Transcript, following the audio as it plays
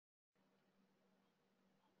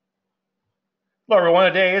Hello, everyone.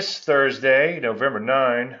 Today is Thursday, November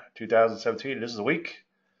 9, 2017. This is the week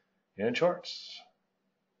in charts.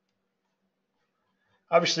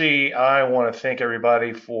 Obviously, I want to thank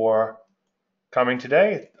everybody for coming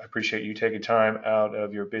today. I appreciate you taking time out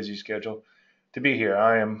of your busy schedule to be here.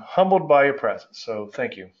 I am humbled by your presence, so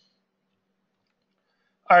thank you.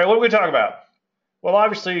 All right, what are we talking about? Well,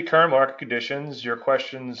 obviously, current market conditions, your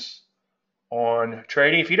questions on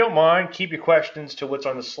trading. If you don't mind, keep your questions to what's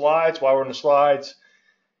on the slides while we're on the slides.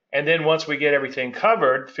 And then once we get everything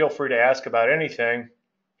covered, feel free to ask about anything.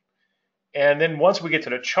 And then once we get to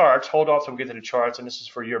the charts, hold off till we get to the charts, and this is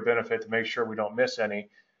for your benefit to make sure we don't miss any.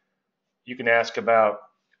 You can ask about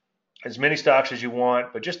as many stocks as you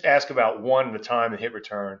want, but just ask about one at a time and hit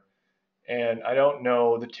return. And I don't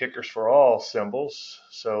know the tickers for all symbols,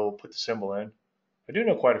 so put the symbol in. I do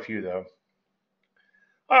know quite a few, though.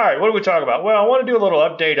 All right, what do we talk about? Well, I want to do a little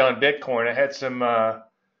update on Bitcoin. I had some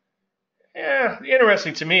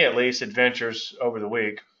interesting to me at least, adventures over the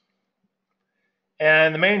week.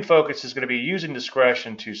 And the main focus is going to be using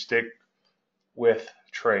discretion to stick with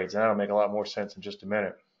trades. And that'll make a lot more sense in just a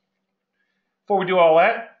minute. Before we do all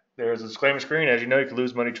that, there's a disclaimer screen. As you know, you can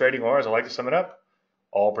lose money trading, or as I like to sum it up,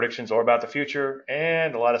 all predictions are about the future,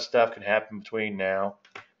 and a lot of stuff can happen between now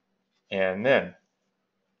and then.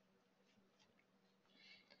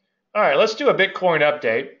 All right, let's do a Bitcoin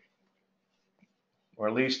update, or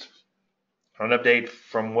at least an update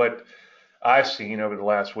from what I've seen over the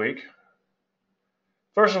last week.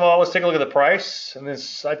 First of all, let's take a look at the price. And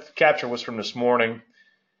this capture was from this morning.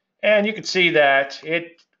 And you can see that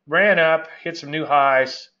it ran up, hit some new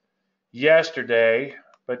highs yesterday,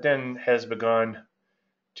 but then has begun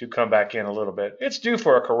to come back in a little bit. It's due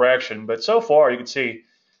for a correction, but so far you can see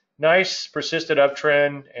nice persistent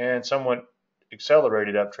uptrend and somewhat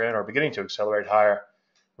accelerated uptrend, or beginning to accelerate higher,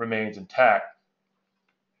 remains intact.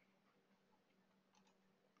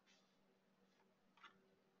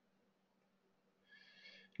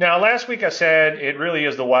 Now, last week I said it really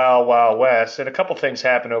is the wild, wild west, and a couple things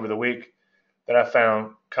happened over the week that I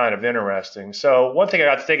found kind of interesting. So one thing I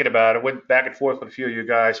got to thinking about, I went back and forth with a few of you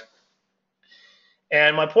guys,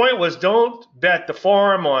 and my point was don't bet the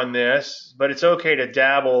farm on this, but it's okay to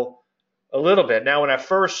dabble a little bit. Now, when I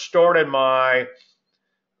first started my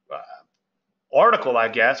article, I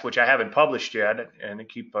guess, which I haven't published yet, and I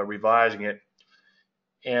keep revising it,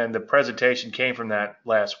 and the presentation came from that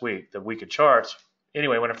last week, the week of charts.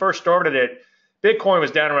 Anyway, when I first started it, Bitcoin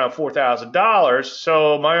was down around $4,000.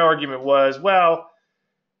 So my argument was, well,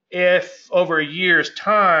 if over a year's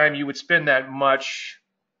time you would spend that much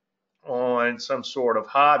on some sort of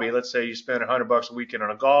hobby, let's say you spend $100 a weekend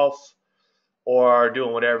on a golf, or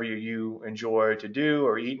doing whatever you enjoy to do,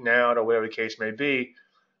 or eating out, or whatever the case may be,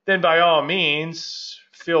 then by all means,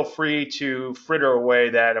 feel free to fritter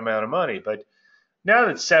away that amount of money. But now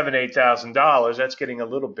that it's $7,000, $8,000, that's getting a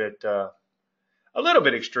little bit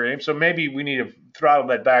extreme. So maybe we need to throttle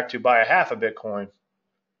that back to buy a half a Bitcoin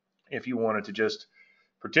if you wanted to just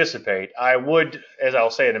participate. I would, as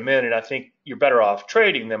I'll say in a minute, I think you're better off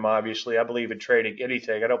trading them, obviously. I believe in trading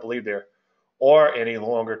anything. I don't believe there are any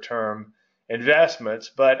longer term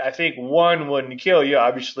investments, but I think one wouldn't kill you,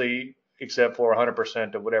 obviously, except for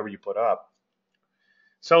 100% of whatever you put up.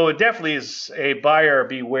 So it definitely is a buyer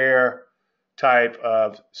beware type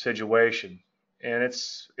of situation. And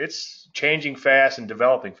it's changing fast and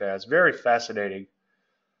developing fast. Very fascinating.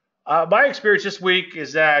 My experience this week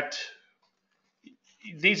is that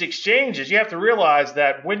these exchanges, you have to realize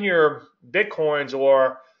that when your Bitcoins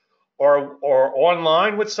are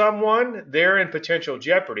online with someone, they're in potential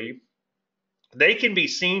jeopardy. They can be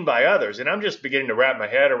seen by others. And I'm just beginning to wrap my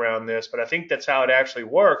head around this, but I think that's how it actually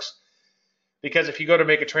works. Because if you go to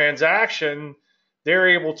make a transaction, they're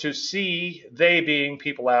able to see, they being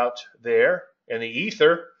people out there in the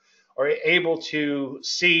ether, are able to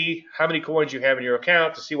see how many coins you have in your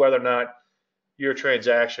account to see whether or not your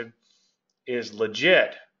transaction is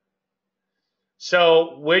legit.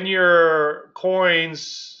 So when your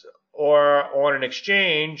coins are on an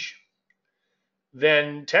exchange,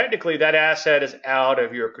 then technically that asset is out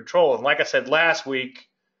of your control. And like I said last week,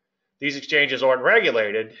 these exchanges aren't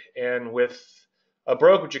regulated. And with a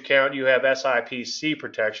brokerage account, you have SIPC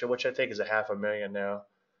protection, which I think is $500,000 now.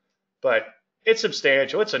 But it's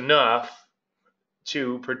substantial. It's enough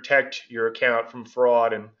to protect your account from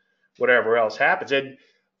fraud and whatever else happens. And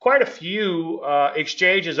quite a few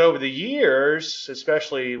exchanges over the years,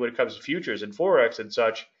 especially when it comes to futures and Forex and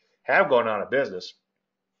such, have gone out of business.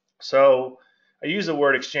 So I use the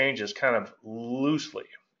word exchanges kind of loosely.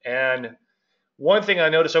 And one thing I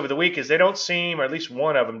noticed over the week is they don't seem, or at least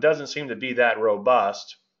one of them, doesn't seem to be that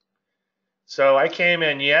robust. So I came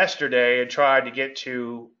in yesterday and tried to get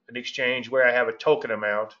to an exchange where I have a token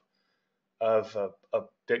amount of a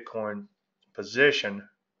Bitcoin position,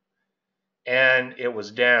 and it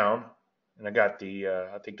was down. And I got the,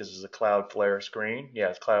 I think this is a Cloudflare screen. Yeah,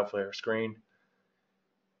 it's Cloudflare screen.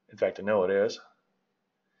 In fact, I know it is.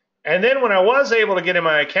 And then when I was able to get in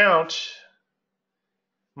my account,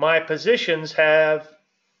 my positions have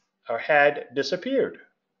or had disappeared.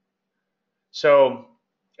 So,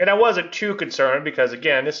 and I wasn't too concerned because,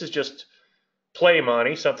 again, this is just play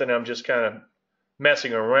money, something I'm just kind of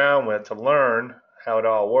messing around with to learn how it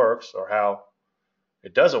all works or how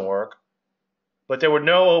it doesn't work. But there were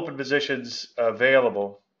no open positions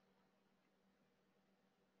available.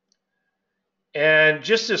 And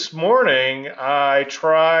just this morning, I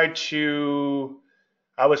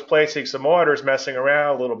was placing some orders, messing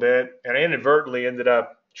around a little bit, and I inadvertently ended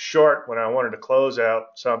up short when I wanted to close out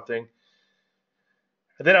something.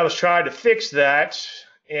 And then I was trying to fix that,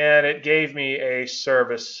 and it gave me a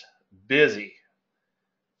service busy.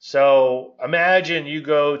 So imagine you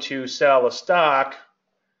go to sell a stock,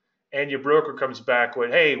 and your broker comes back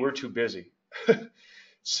with, "Hey, we're too busy."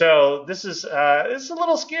 So this is a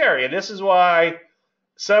little scary, and this is why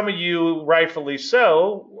some of you, rightfully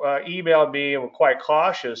so, emailed me and were quite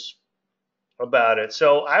cautious about it.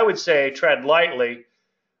 So I would say tread lightly,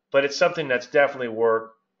 but it's something that's definitely worth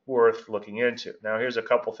looking into. Now, here's a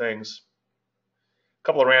couple things, a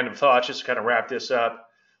couple of random thoughts just to kind of wrap this up.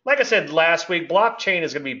 Like I said last week, blockchain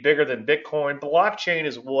is going to be bigger than Bitcoin. Blockchain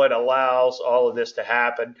is what allows all of this to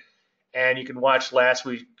happen. And you can watch last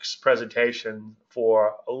week's presentation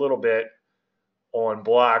for a little bit on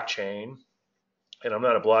blockchain. And I'm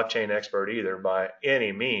not a blockchain expert either by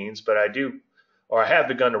any means, but I have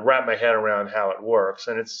begun to wrap my head around how it works.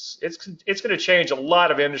 And it's going to change a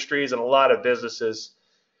lot of industries and a lot of businesses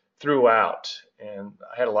throughout. And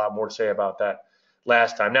I had a lot more to say about that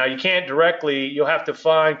last time. Now, you can't directly, you'll have to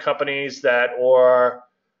find companies that are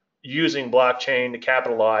using blockchain to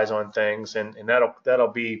capitalize on things, and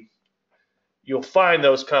that'll be, you'll find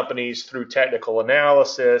those companies through technical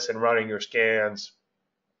analysis and running your scans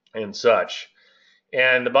and such.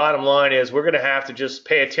 And the bottom line is we're going to have to just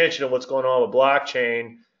pay attention to what's going on with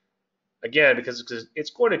blockchain, again, because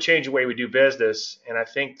it's going to change the way we do business. And I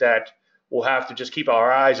think that we'll have to just keep our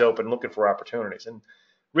eyes open looking for opportunities. And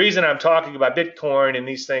reason I'm talking about Bitcoin and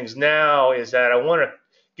these things now is that I want to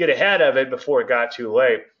get ahead of it before it got too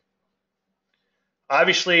late.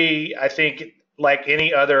 Obviously, I think like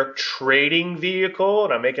any other trading vehicle,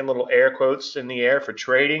 and I'm making little air quotes in the air for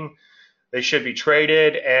trading, they should be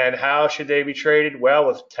traded. And how should they be traded? Well,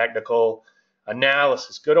 with technical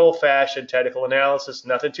analysis, good old-fashioned technical analysis,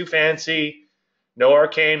 nothing too fancy, no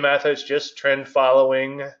arcane methods, just trend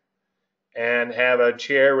following, and have a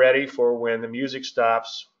chair ready for when the music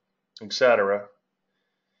stops, etc.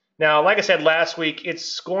 Now, like I said last week,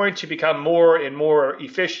 it's going to become more and more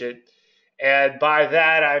efficient. And by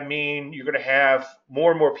that, I mean you're going to have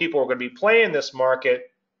more and more people are going to be playing this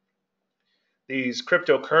market, these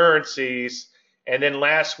cryptocurrencies. And then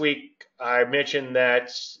last week, I mentioned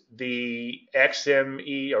that the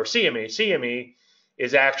XME or CME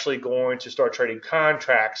is actually going to start trading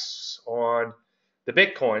contracts on the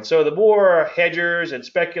Bitcoin. So the more hedgers and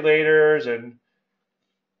speculators and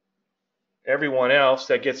everyone else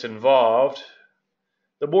that gets involved,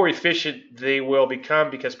 the more efficient they will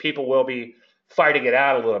become because people will be fighting it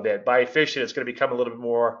out a little bit. By efficient, it's going to become a little bit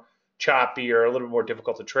more choppy or a little bit more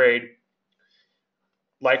difficult to trade.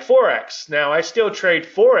 Like Forex. Now, I still trade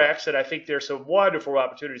Forex, and I think there's some wonderful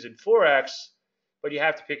opportunities in Forex, but you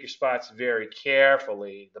have to pick your spots very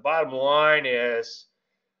carefully. The bottom line is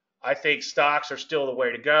I think stocks are still the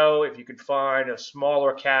way to go. If you can find a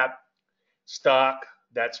smaller cap stock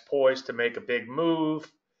that's poised to make a big move,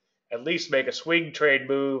 at least make a swing trade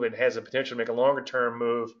move and has the potential to make a longer term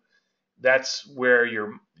move, that's where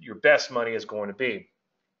your best money is going to be,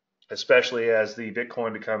 especially as the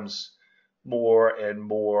Bitcoin becomes more and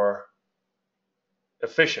more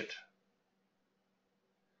efficient.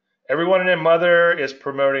 Everyone and their mother is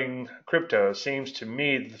promoting crypto. Seems to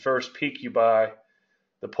me the first peak you buy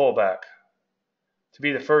the pullback. To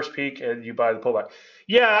be the first peak and you buy the pullback.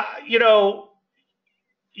 Yeah,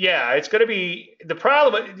 it's going to be the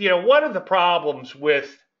problem. One of the problems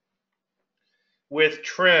with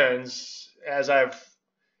trends, as I've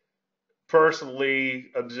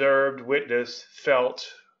personally observed, witnessed, felt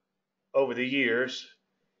over the years,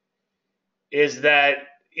 is that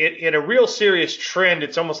in a real serious trend,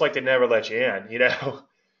 it's almost like they never let you in,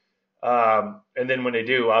 and then when they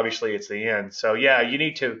do, obviously it's the end. So yeah, you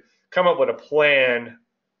need to come up with a plan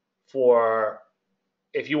for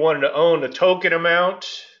if you wanted to own the token amount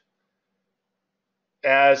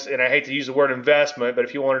as, and I hate to use the word investment, but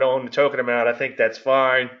if you wanted to own the token amount, I think that's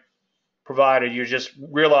fine, provided you're just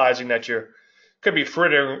realizing that you could be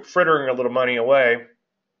frittering a little money away.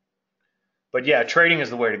 But yeah, trading is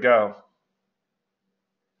the way to go.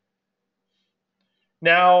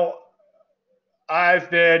 Now, I've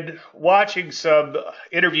been watching some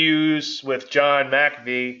interviews with John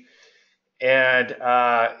McAfee, and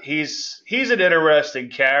he's an interesting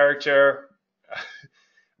character,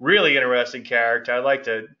 really interesting character. I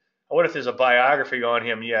wonder if there's a biography on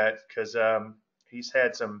him yet, because he's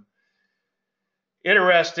had some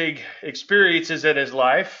interesting experiences in his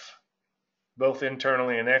life, both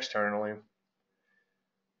internally and externally.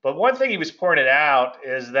 But one thing he was pointed out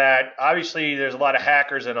is that obviously there's a lot of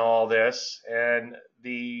hackers in all this, and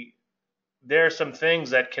there are some things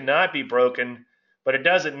that cannot be broken, but it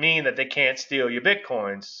doesn't mean that they can't steal your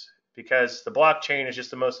bitcoins, because the blockchain is just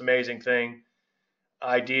the most amazing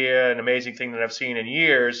idea, an amazing thing that I've seen in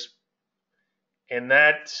years. And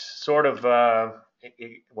that sort of,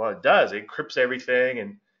 well, it does. It encrypts everything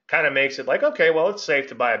and kind of makes it like, okay, well, it's safe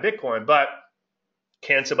to buy a Bitcoin, but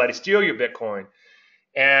can somebody steal your Bitcoin?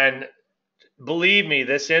 And believe me,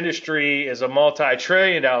 this industry is a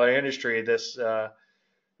multi-trillion-dollar industry, this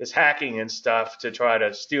hacking and stuff to try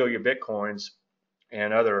to steal your Bitcoins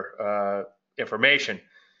and other information.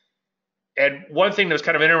 And one thing that was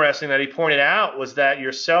kind of interesting that he pointed out was that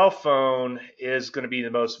your cell phone is going to be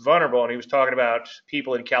the most vulnerable. And he was talking about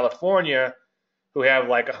people in California who have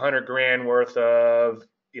like 100 grand worth of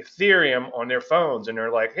Ethereum on their phones. And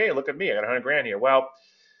they're like, hey, look at me, I got 100 grand here. Well,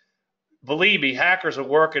 believe me, hackers are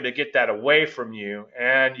working to get that away from you.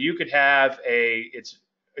 And you could have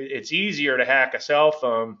it's easier to hack a cell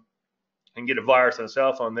phone and get a virus on a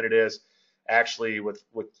cell phone than it is actually with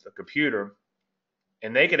a computer.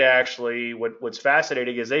 And they could actually, what's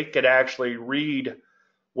fascinating is they could actually read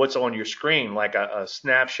what's on your screen, like a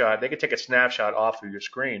snapshot. They could take a snapshot off of your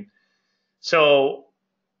screen. So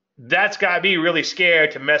that's got me really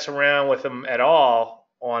scared to mess around with them at all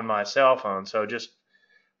on my cell phone. So just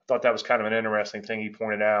thought that was kind of an interesting thing he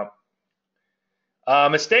pointed out.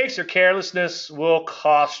 Mistakes or carelessness will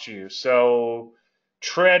cost you. So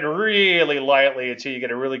tread really lightly until you get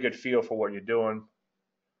a really good feel for what you're doing.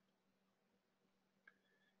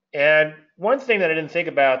 And one thing that I didn't think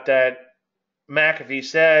about that McAfee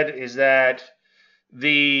said is that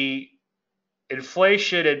the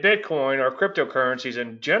inflation in Bitcoin or cryptocurrencies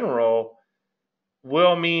in general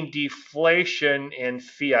will mean deflation in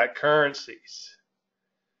fiat currencies.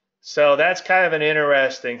 So that's kind of an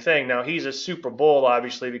interesting thing. Now, he's a super bull,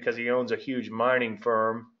 obviously, because he owns a huge mining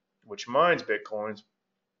firm which mines Bitcoins.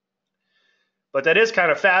 But that is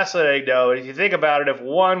kind of fascinating, though. If you think about it, if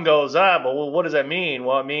one goes up, well, what does that mean?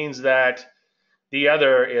 Well, it means that the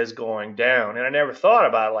other is going down. And I never thought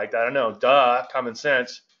about it like that. I know, duh, common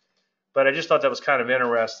sense. But I just thought that was kind of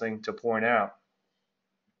interesting to point out.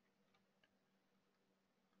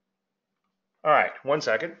 All right, 1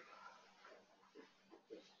 second.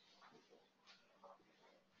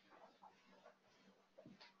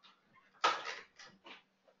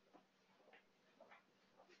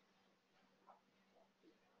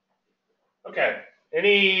 Okay,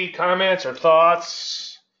 any comments or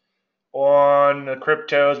thoughts on the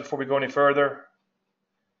cryptos before we go any further?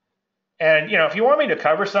 And, if you want me to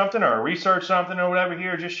cover something or research something or whatever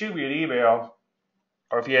here, just shoot me an email.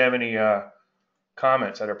 Or if you have any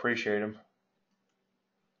comments, I'd appreciate them.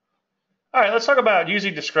 All right, let's talk about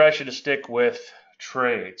using discretion to stick with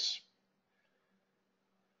trades.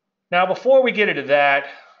 Now, before we get into that,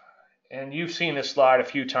 and you've seen this slide a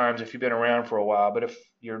few times if you've been around for a while, but if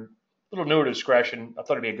you're a little newer to discretion, I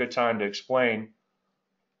thought it'd be a good time to explain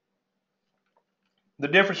the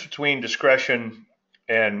difference between discretion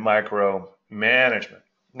and micromanagement.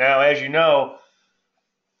 Now, as you know,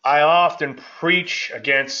 I often preach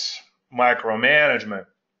against micromanagement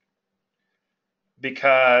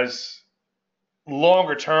because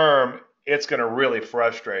longer term, it's going to really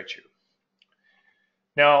frustrate you.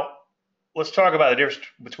 Now, let's talk about the difference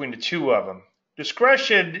between the two of them.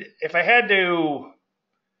 Discretion, if I had to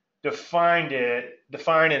define it,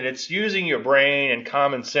 it's using your brain and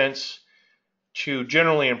common sense to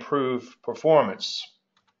generally improve performance.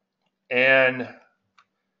 And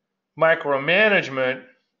micromanagement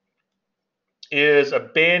is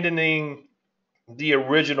abandoning the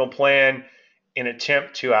original plan in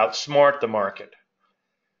attempt to outsmart the market.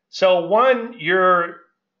 So one, you're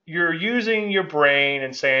using your brain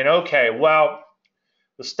and saying, okay, well,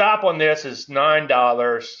 the stop on this is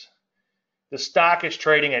 $9. The stock is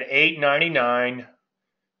trading at $8.99.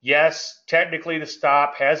 Yes, technically the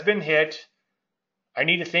stop has been hit. I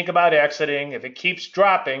need to think about exiting. If it keeps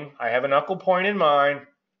dropping, I have an knuckle point in mind.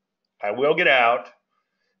 I will get out.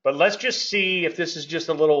 But let's just see if this is just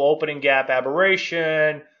a little opening gap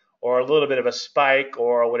aberration or a little bit of a spike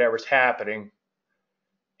or whatever's happening.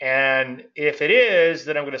 And if it is,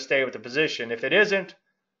 then I'm going to stay with the position. If it isn't,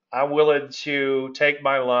 I'm willing to take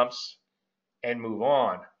my lumps and move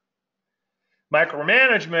on.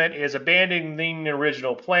 Micromanagement is abandoning the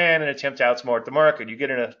original plan and attempt to outsmart the market. You get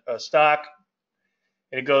in a stock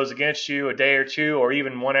and it goes against you a day or two or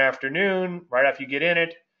even one afternoon right after you get in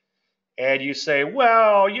it, and you say,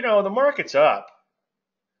 well, the market's up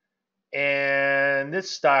and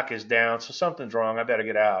this stock is down, so something's wrong, I better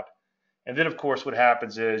get out. And then, of course, what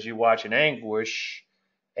happens is you watch in anguish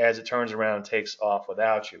as it turns around and takes off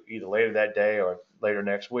without you, either later that day or later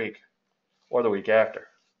next week or the week after.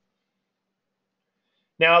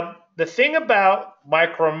 Now, the thing about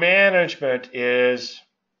micromanagement is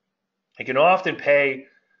it can often pay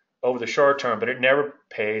over the short term, but it never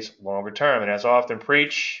pays longer term. And as I often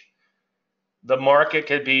preach, the market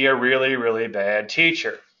could be a really, really bad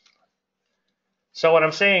teacher. So what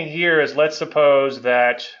I'm saying here is let's suppose you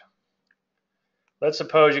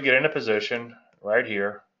get in a position right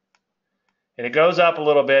here, and it goes up a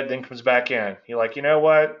little bit, then comes back in. You're like, you know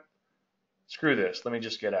what? Screw this. Let me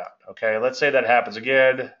just get out. Okay, let's say that happens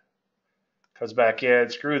again. Comes back in.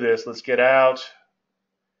 Screw this. Let's get out.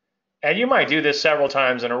 And you might do this several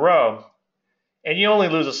times in a row, and you only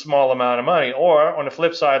lose a small amount of money. Or on the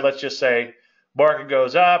flip side, let's just say market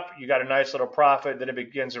goes up, you got a nice little profit, then it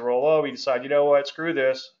begins to roll over. You decide, you know what, screw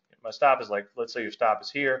this. My stop is like, let's say your stop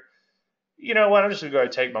is here. You know what, I'm just going to go ahead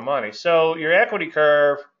and take my money. So your equity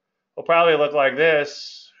curve will probably look like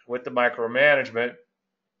this with the micromanagement.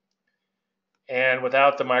 And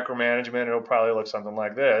without the micromanagement, it'll probably look something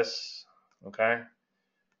like this. Okay?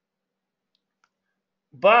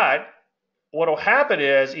 But what will happen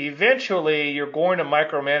is eventually you're going to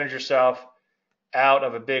micromanage yourself out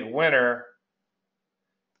of a big winner,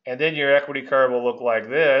 and then your equity curve will look like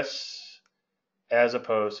this as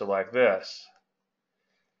opposed to like this.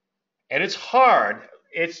 And it's hard.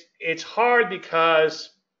 It's hard because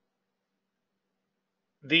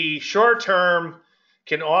the short term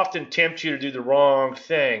can often tempt you to do the wrong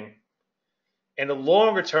thing. And the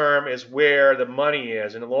longer term is where the money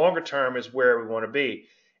is, and the longer term is where we want to be.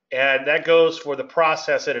 And that goes for the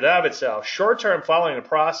process in and of itself. Short term following the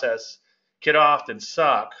process can often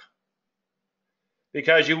suck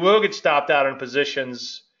because you will get stopped out in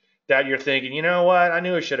positions that you're thinking, you know what, I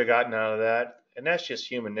knew I should have gotten out of that. And that's just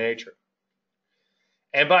human nature.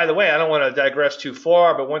 And by the way, I don't want to digress too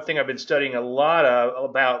far, but one thing I've been studying a lot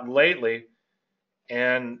about lately,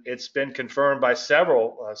 and it's been confirmed by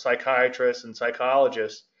several psychiatrists and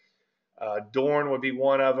psychologists. Dorn would be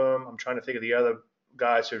one of them. I'm trying to think of the other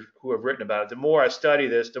guys who have written about it. The more I study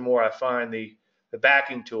this, the more I find the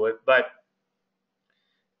backing to it. But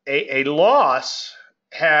a loss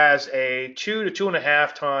has a 2 to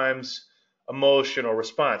 2.5 times emotional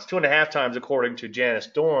response, 2.5 times according to Janice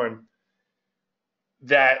Dorn,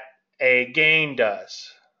 that a gain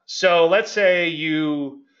does. So let's say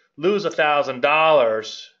you lose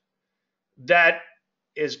 $1,000, that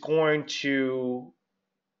is going to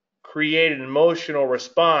create an emotional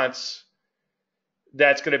response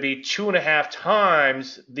that's going to be 2.5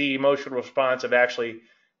 times the emotional response of actually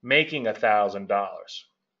making $1,000.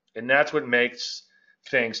 And that's what makes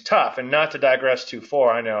things tough. And not to digress too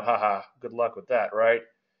far, I know, haha, good luck with that, right?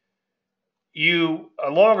 A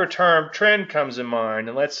longer term trend comes in mind,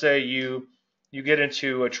 and let's say you get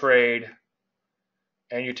into a trade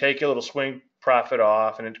and you take your little swing profit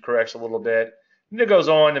off and it corrects a little bit, and it goes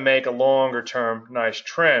on to make a longer term nice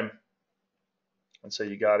trend. And so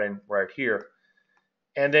you got in right here.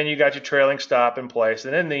 And then you got your trailing stop in place.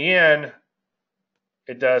 And in the end,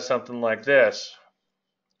 it does something like this.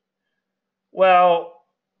 Well,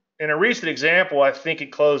 in a recent example, I think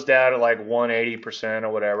it closed out at like 180% or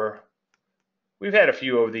whatever. We've had a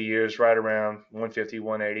few over the years, right around 150,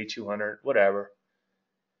 180, 200, whatever.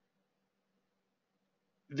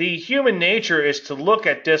 The human nature is to look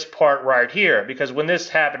at this part right here, because when this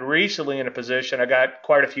happened recently in a position, I got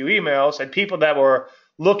quite a few emails, and people that were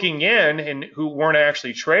looking in and who weren't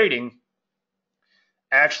actually trading,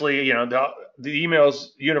 actually, the emails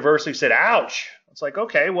universally said, ouch. It's like,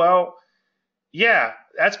 okay, well, yeah,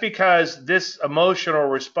 that's because this emotional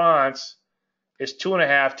response is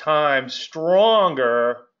 2.5 times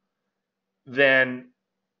stronger than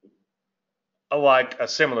a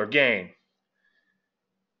similar gain.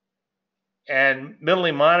 And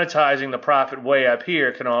mentally monetizing the profit way up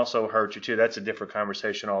here can also hurt you too. That's a different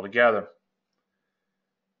conversation altogether.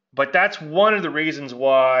 But that's one of the reasons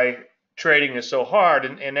why trading is so hard.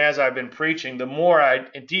 And as I've been preaching, the more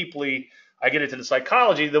deeply I get into the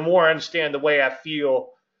psychology, the more I understand the way I feel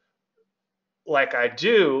like I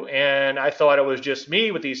do. And I thought it was just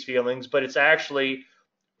me with these feelings, but it's actually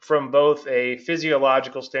from both a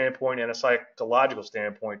physiological standpoint and a psychological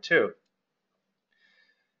standpoint too.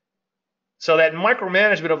 So that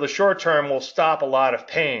micromanagement of the short term will stop a lot of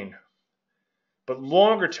pain. But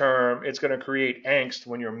longer term, it's going to create angst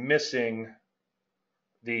when you're missing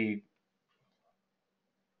the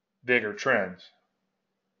bigger trends.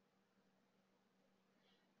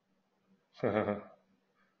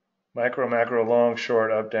 Micro, macro, long,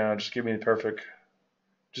 short, up, down. Just give us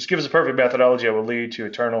a perfect methodology that will lead to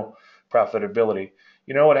eternal profitability.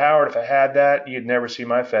 You know what, Howard? If I had that, you'd never see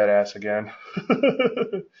my fat ass again.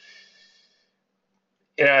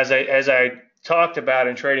 And as I talked about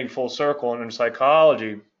in Trading Full Circle and in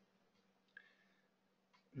psychology,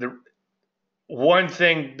 the one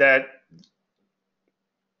thing that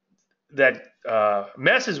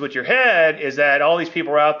messes with your head is that all these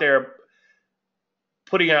people are out there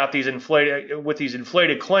putting out these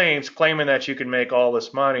inflated claims, claiming that you can make all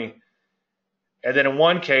this money. And then in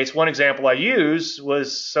one example I used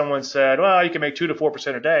was someone said, well, you can make 2 to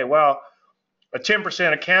 4% a day. Well, a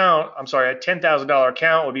 $10,000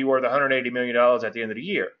 account would be worth $180 million at the end of the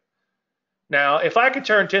year. Now, if I could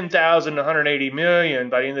turn 10,000 to 180 million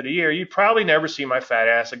by the end of the year, you'd probably never see my fat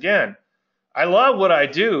ass again. I love what I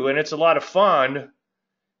do, and it's a lot of fun.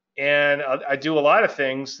 And I do a lot of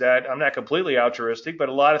things that I'm not completely altruistic, but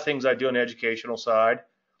a lot of things I do on the educational side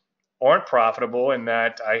aren't profitable in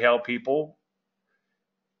that I help people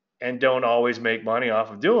and don't always make money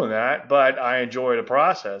off of doing that, but I enjoy the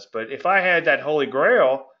process. But if I had that holy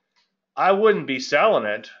grail, I wouldn't be selling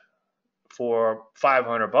it for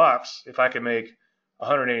 $500 if I could make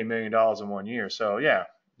 $180 million in 1 year. So yeah,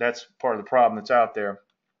 that's part of the problem that's out there.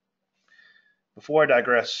 Before I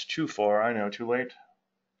digress too far, I know, too late.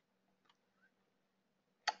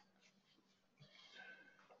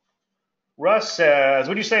 Russ says,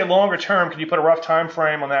 would you say longer term? Can you put a rough time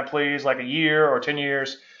frame on that, please? Like a year or 10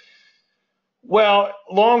 years? Well,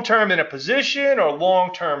 long term in a position or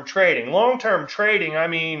long term trading? Long term trading, I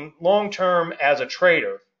mean long term as a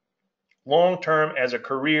trader. Long term as a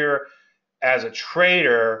career as a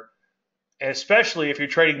trader, and especially if you're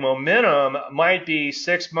trading momentum, might be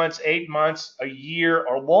 6 months, 8 months, a year,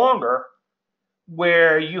 or longer,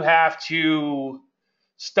 where you have to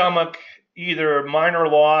stomach either minor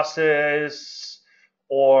losses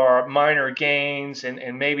or minor gains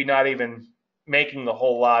and maybe not even making the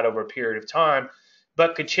whole lot over a period of time,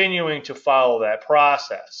 but continuing to follow that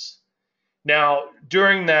process. Now,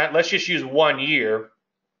 during that, let's just use 1 year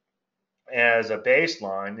as a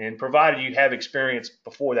baseline, and provided you have experience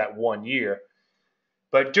before that 1 year.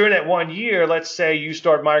 But during that 1 year, let's say you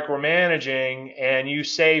start micromanaging and you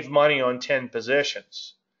save money on 10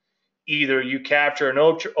 positions. Either you capture an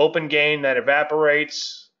open gain that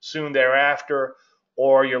evaporates soon thereafter,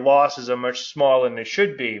 or your losses are much smaller than they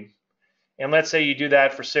should be. And let's say you do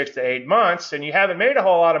that for 6 to 8 months, and you haven't made a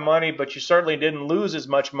whole lot of money, but you certainly didn't lose as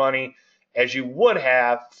much money as you would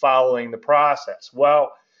have following the process.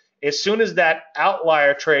 Well, as soon as that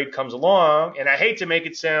outlier trade comes along, and I hate to make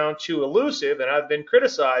it sound too elusive, and I've been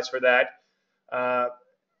criticized for that,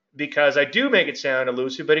 because I do make it sound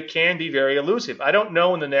elusive, but it can be very elusive. I don't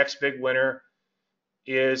know when the next big winner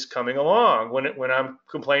is coming along. When I'm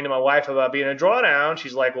complaining to my wife about being in a drawdown,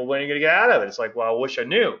 she's like, well, when are you going to get out of it? It's like, well, I wish I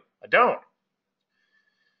knew. I don't.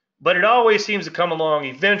 But it always seems to come along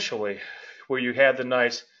eventually where you have the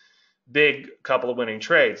nice big couple of winning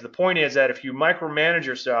trades. The point is that if you micromanage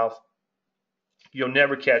yourself, you'll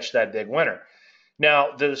never catch that big winner.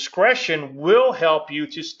 Now, the discretion will help you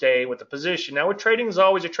to stay with the position. Now, with trading is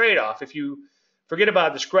always a trade-off. If you forget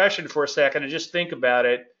about discretion for a second and just think about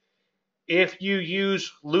it, if you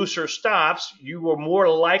use looser stops, you are more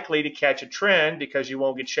likely to catch a trend because you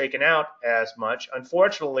won't get shaken out as much.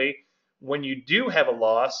 Unfortunately, when you do have a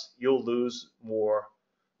loss, you'll lose more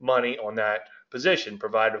money on that position,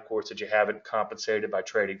 provided, of course, that you haven't compensated by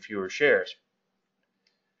trading fewer shares.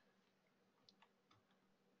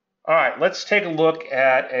 All right, let's take a look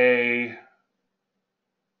at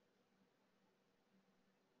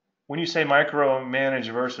when you say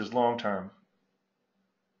micromanage versus long-term.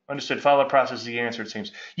 Understood. Follow the process is the answer, it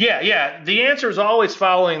seems. Yeah. The answer is always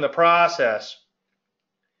following the process.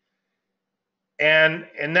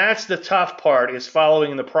 And that's the tough part, is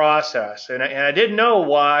following the process. And I didn't know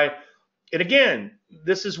why. And again,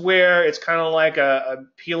 this is where it's kind of like a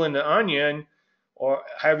peeling the onion, or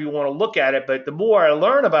however you want to look at it. But the more I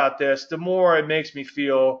learn about this, the more it makes me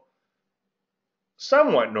feel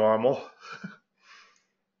somewhat normal.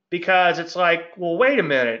 because it's like, well, wait a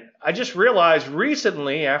minute. I just realized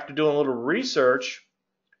recently, after doing a little research,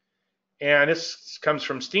 and this comes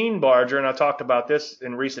from Steenbarger, and I talked about this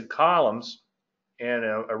in recent columns and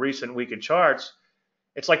a recent week of charts.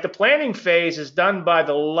 It's like the planning phase is done by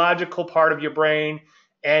the logical part of your brain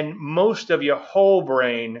and most of your whole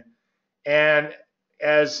brain. And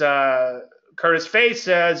as Curtis Faith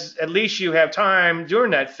says, at least you have time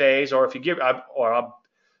during that phase, or if you give, or I'm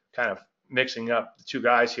kind of mixing up the two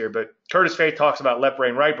guys here, but Curtis Faith talks about left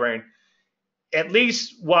brain, right brain. At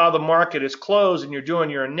least while the market is closed and you're doing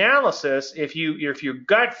your analysis, if your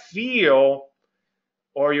gut feel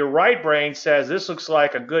or your right brain says this looks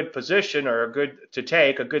like a good position or a good to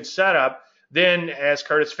take, a good setup, then as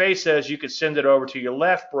Curtis Faith says, you could send it over to your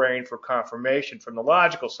left brain for confirmation from the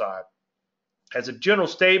logical side. As a general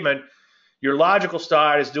statement, your logical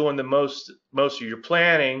side is doing the most of your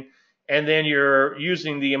planning, and then you're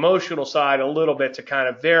using the emotional side a little bit to kind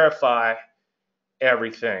of verify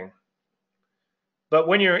everything. But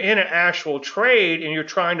when you're in an actual trade and you're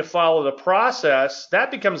trying to follow the process,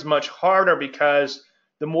 that becomes much harder because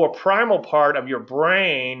the more primal part of your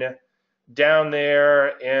brain down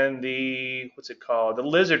there in the, what's it called, the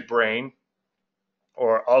lizard brain,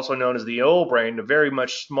 or also known as the old brain, the very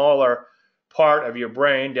much smaller part of your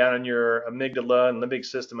brain down in your amygdala and limbic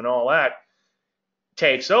system and all that,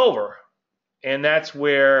 takes over. And that's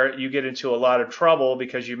where you get into a lot of trouble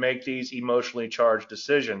because you make these emotionally charged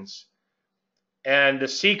decisions. And the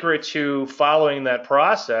secret to following that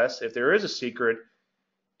process, if there is a secret,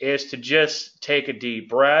 is to just take a deep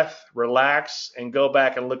breath, relax, and go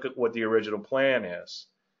back and look at what the original plan is.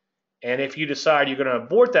 And if you decide you're going to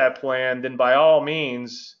abort that plan, then by all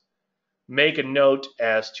means, make a note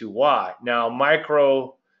as to why. Now,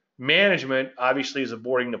 micromanagement obviously is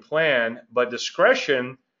aborting the plan, but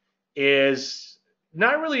discretion is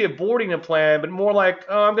not really aborting the plan, but more like,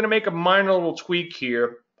 oh, I'm going to make a minor little tweak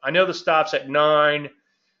here. I know the stop's at 9, the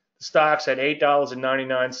stock's at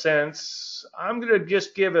 $8.99. I'm going to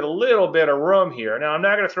just give it a little bit of room here. Now, I'm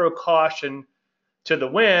not going to throw caution to the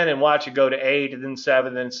wind and watch it go to 8, and then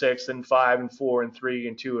 7, then 6, then 5, and 4, and 3,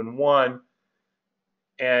 and 2, and 1,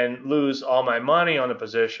 and lose all my money on the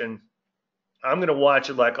position. I'm going to watch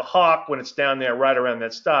it like a hawk when it's down there right around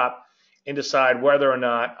that stop and decide whether or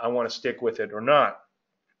not I want to stick with it or not.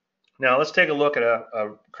 Now, let's take a look at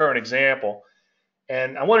a current example.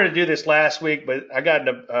 And I wanted to do this last week, but I got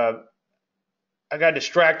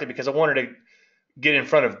distracted because I wanted to get in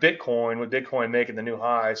front of Bitcoin, with Bitcoin making the new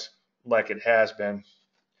highs like it has been.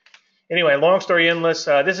 Anyway, long story endless.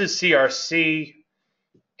 This is CRC,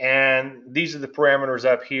 and these are the parameters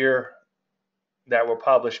up here that were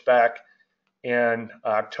published back in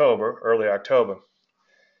October, early October.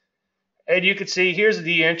 And you can see here's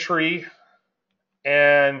the entry,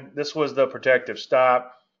 and this was the protective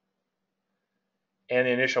stop. And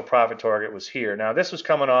the initial profit target was here. Now, this was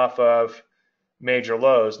coming off of major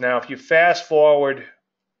lows. Now, if you fast forward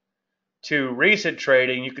to recent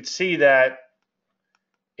trading, you could see that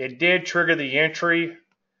it did trigger the entry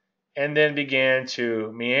and then began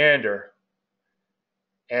to meander.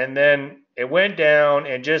 And then it went down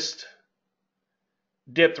and just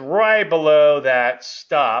dipped right below that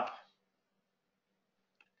stop.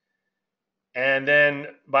 And then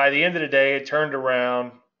by the end of the day, it turned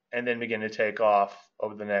around and then begin to take off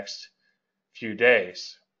over the next few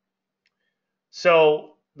days.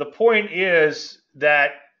 So the point is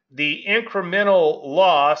that the incremental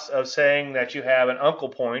loss of saying that you have an uncle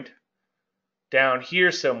point down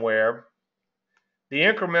here somewhere, the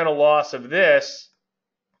incremental loss of this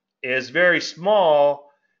is very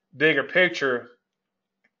small, bigger picture,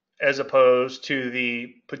 as opposed to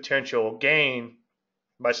the potential gain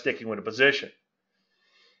by sticking with a position.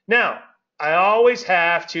 Now, I always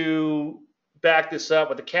have to back this up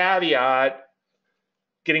with a caveat,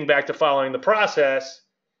 getting back to following the process.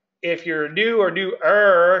 If you're new or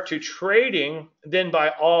newer to trading, then by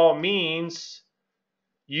all means,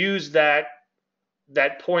 use that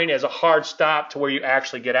point as a hard stop to where you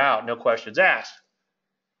actually get out, no questions asked.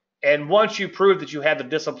 And once you prove that you have the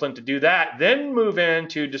discipline to do that, then move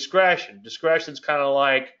into discretion. Discretion is kind of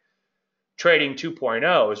like trading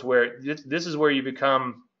 2.0, is where this is where you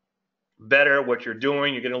become better at what you're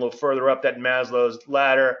doing. You're getting a little further up that Maslow's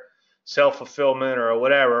ladder, self-fulfillment or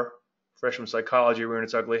whatever, freshman psychology rearing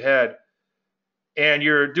its ugly head. And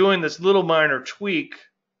you're doing this little minor tweak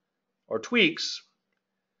or tweaks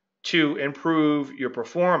to improve your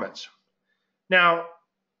performance. Now,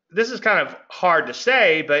 this is kind of hard to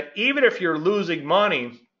say, but even if you're losing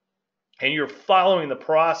money and you're following the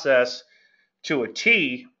process to a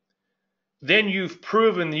T, then you've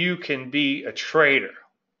proven you can be a trader.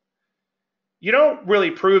 you don't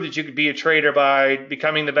really prove that you could be a trader by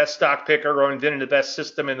becoming the best stock picker or inventing the best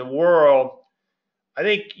system in the world. I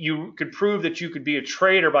think you could prove that you could be a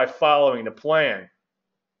trader by following the plan.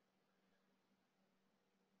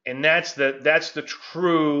 And that's the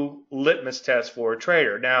true litmus test for a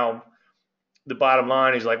trader. Now, the bottom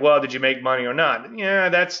line is like, well, did you make money or not? Yeah,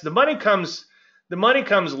 that's the money comes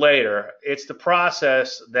later. It's the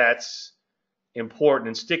process that's important,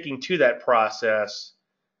 and sticking to that process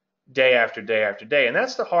day after day after day. And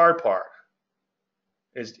that's the hard part,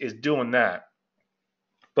 is doing that.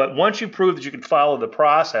 But once you prove that you can follow the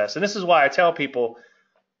process, and this is why I tell people,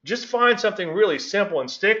 just find something really simple and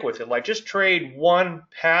stick with it. Like just trade one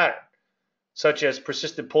pattern, such as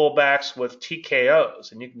persistent pullbacks with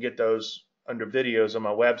TKOs, and you can get those under videos on my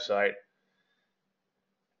website.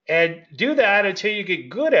 And do that until you get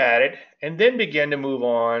good at it, and then begin to move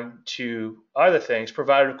on to other things,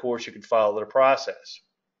 provided, of course, you can follow the process.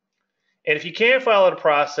 And if you can't follow the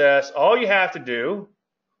process, all you have to do,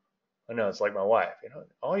 I know it's like my wife,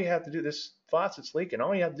 all you have to do, this faucet's leaking,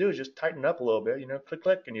 all you have to do is just tighten up a little bit, click,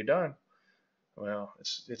 click, and you're done. Well,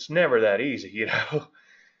 it's never that easy,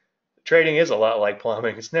 Trading is a lot like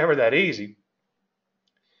plumbing. It's never that easy.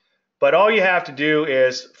 But all you have to do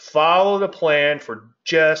is follow the plan for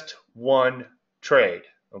just one trade,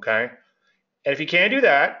 okay? And if you can't do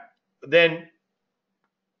that, then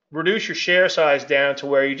reduce your share size down to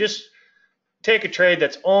where you just take a trade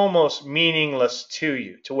that's almost meaningless to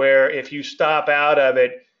you, to where if you stop out of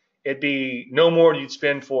it, it'd be no more than you'd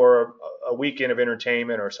spend for a weekend of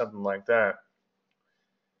entertainment or something like that.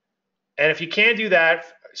 And if you can't do that,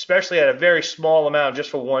 especially at a very small amount just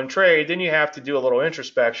for one trade, then you have to do a little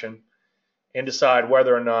introspection and decide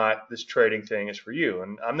whether or not this trading thing is for you.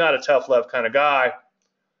 And I'm not a tough love kind of guy,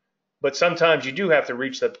 but sometimes you do have to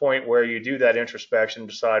reach that point where you do that introspection and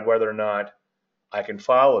decide whether or not I can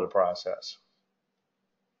follow the process.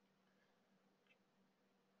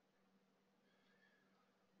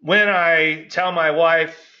 When I tell my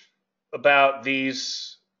wife about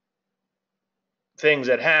these things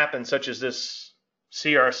that happen, such as this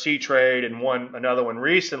CRC trade and another one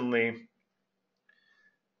recently,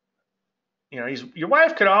 your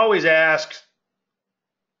wife could always ask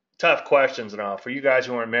tough questions and all. For you guys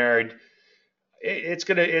who aren't married, it's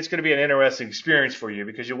gonna be an interesting experience for you,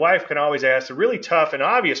 because your wife can always ask a really tough and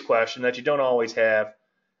obvious question that you don't always have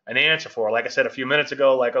an answer for. Like I said a few minutes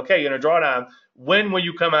ago, like, okay, you're in a drawdown. When will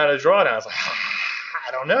you come out of the drawdown? I was like,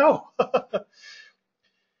 I don't know.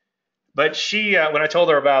 But she, when I told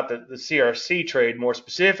her about the CRC trade more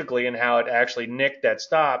specifically and how it actually nicked that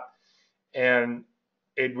stop, and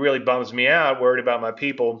it really bums me out, worried about my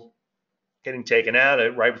people getting taken out of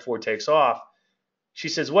it right before it takes off. She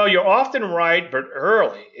says, well, you're often right, but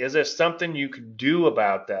early. Is there something you could do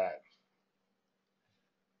about that?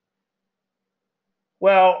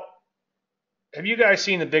 Well, have you guys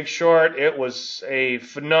seen The Big Short? It was a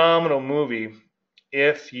phenomenal movie.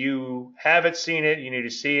 If you haven't seen it, you need to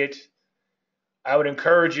see it. I would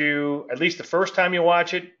encourage you, at least the first time you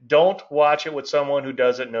watch it, don't watch it with someone who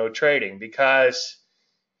doesn't know trading, because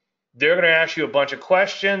they're going to ask you a bunch of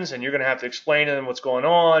questions and you're going to have to explain to them what's going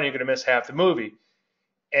on. You're going to miss half the movie.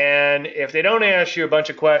 And if they don't ask you a bunch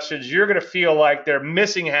of questions, you're going to feel like they're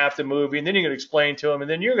missing half the movie, and then you're going to explain to them, and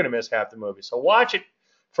then you're going to miss half the movie. So watch it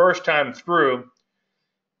first time through,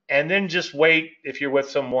 and then just wait, if you're with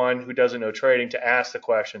someone who doesn't know trading, to ask the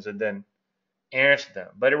questions and then answer them.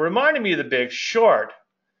 But it reminded me of The Big Short,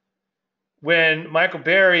 when Michael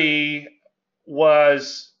Berry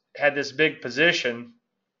had this big position,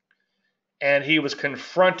 and he was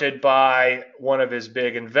confronted by one of his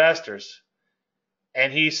big investors.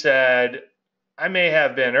 And he said, I may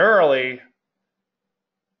have been early,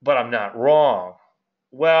 but I'm not wrong.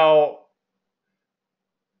 Well,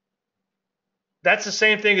 that's the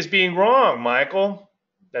same thing as being wrong, Michael.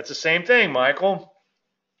 That's the same thing, Michael.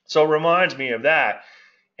 So it reminds me of that.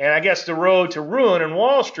 And I guess the road to ruin in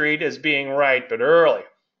Wall Street is being right but early.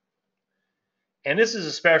 And this is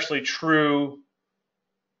especially true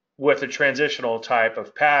with a transitional type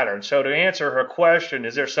of pattern. So to answer her question,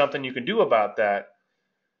 is there something you can do about that?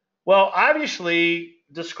 Well, obviously,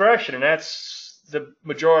 discretion, and that's the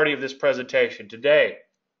majority of this presentation today.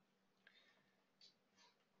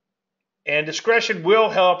 And discretion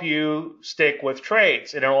will help you stick with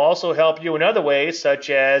trades. And it'll also help you in other ways,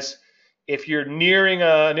 such as if you're nearing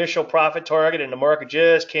an initial profit target and the market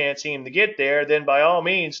just can't seem to get there, then by all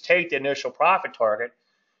means, take the initial profit target.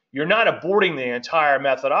 You're not aborting the entire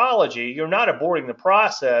methodology. You're not aborting the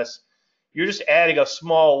process. You're just adding a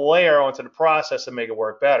small layer onto the process to make it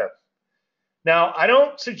work better. Now, I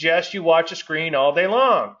don't suggest you watch a screen all day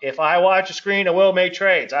long. If I watch a screen, I will make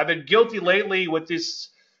trades. I've been guilty lately with these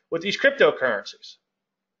cryptocurrencies.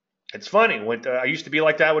 It's funny. I used to be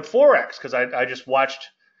like that with Forex because I just watched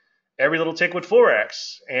every little tick with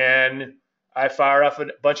Forex, and I fired off a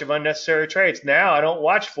bunch of unnecessary trades. Now I don't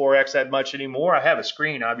watch Forex that much anymore. I have a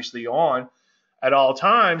screen obviously on at all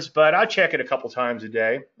times, but I check it a couple times a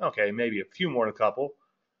day. Okay, maybe a few more than a couple.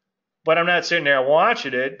 But I'm not sitting there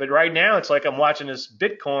watching it. But right now it's like I'm watching this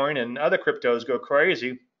Bitcoin and other cryptos go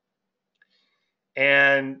crazy.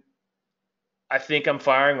 And I think I'm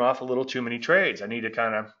firing off a little too many trades. I need to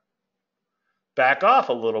kind of back off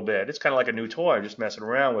a little bit. It's kind of like a new toy. I'm just messing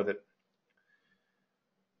around with it.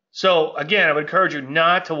 So again, I would encourage you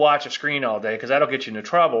not to watch a screen all day because that'll get you into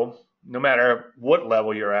trouble, no matter what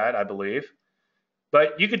level you're at, I believe.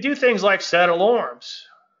 But you could do things like set alarms.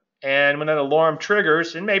 And when that alarm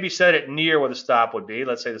triggers, and maybe set it near where the stop would be.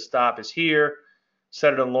 Let's say the stop is here.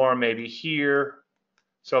 Set an alarm maybe here.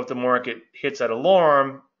 So if the market hits that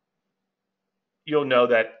alarm, you'll know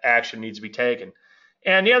that action needs to be taken.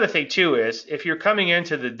 And the other thing too is if you're coming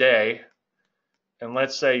into the day, and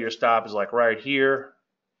let's say your stop is like right here,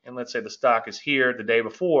 and let's say the stock is here the day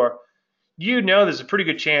before, you know there's a pretty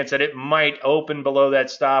good chance that it might open below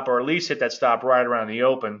that stop or at least hit that stop right around the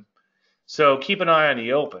open. So keep an eye on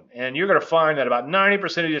the open, and you're going to find that about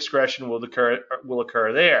 90% of discretion will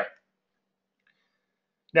occur there.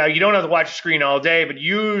 Now, you don't have to watch the screen all day, but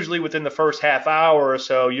usually within the first half hour or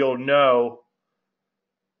so, you'll know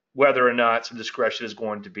whether or not some discretion is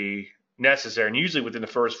going to be necessary, and usually within the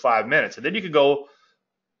first 5 minutes. And then you can go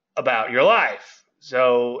about your life.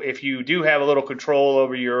 So if you do have a little control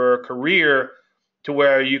over your career to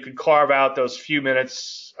where you can carve out those few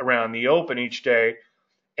minutes around the open each day,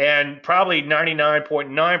 and probably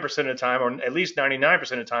 99.9% of the time, or at least 99%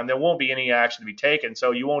 of the time, there won't be any action to be taken.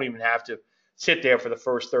 So you won't even have to sit there for the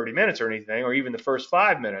first 30 minutes or anything, or even the first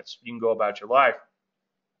 5 minutes. You can go about your life.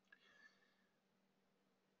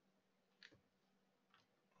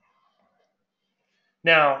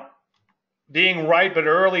 Now, being right but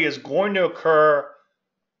early is going to occur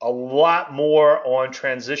a lot more on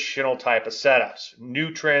transitional type of setups,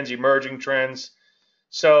 new trends, emerging trends.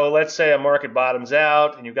 So let's say a market bottoms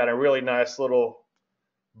out and you've got a really nice little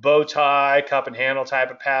bow tie, cup and handle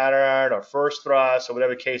type of pattern, or first thrust, or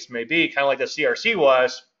whatever the case may be, kind of like the CRC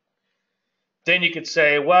was. Then you could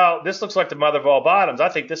say, well, this looks like the mother of all bottoms. I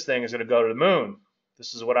think this thing is going to go to the moon.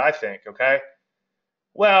 This is what I think, okay?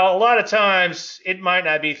 Well, a lot of times it might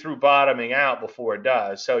not be through bottoming out before it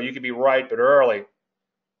does. So you could be right but early.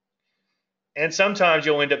 And sometimes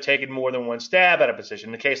you'll end up taking more than one stab at a position.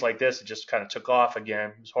 In a case like this, it just kind of took off again.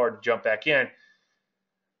 It was hard to jump back in.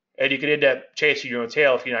 And you could end up chasing your own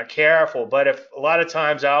tail if you're not careful. But if a lot of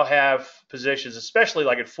times I'll have positions, especially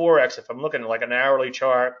like at Forex, if I'm looking at like an hourly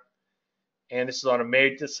chart, and this is on a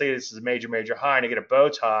major, let's say this is a major high, and I get a bow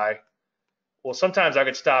tie. Well, sometimes I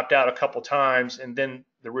get stopped out a couple times, and then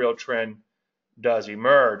the real trend does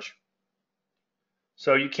emerge.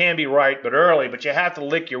 So you can be right but early, but you have to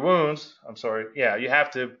lick your wounds. I'm sorry. Yeah, you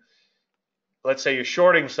have to, let's say you're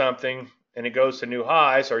shorting something and it goes to new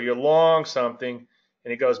highs, or you're long something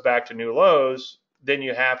and it goes back to new lows, then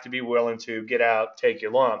you have to be willing to get out, take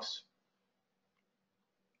your lumps.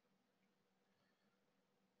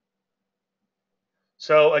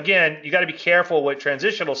 So again, you got to be careful with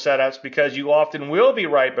transitional setups because you often will be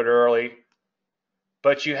right but early,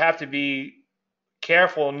 but you have to be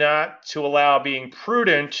careful not to allow being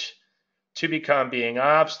prudent to become being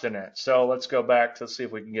obstinate. So let's go back to see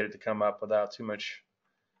if we can get it to come up without too much.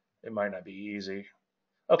 It might not be easy.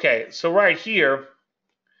 Okay, so right here,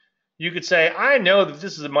 you could say, I know that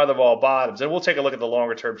this is the mother of all bottoms. And we'll take a look at the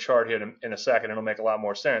longer term chart here in a second. It'll make a lot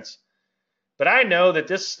more sense. But I know that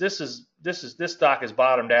this stock is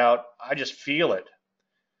bottomed out. I just feel it.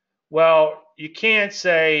 Well, you can't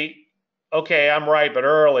say, okay, I'm right but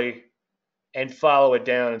early, and follow it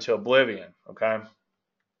down into oblivion, okay?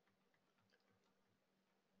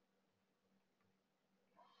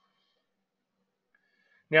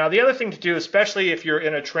 Now, the other thing to do, especially if you're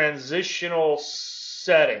in a transitional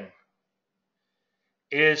setting,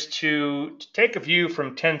 is to take a view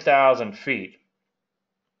from 10,000 feet.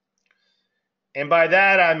 And by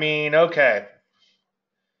that, I mean, okay,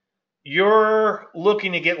 you're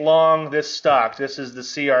looking to get long this stock. This is the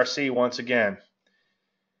CRC once again.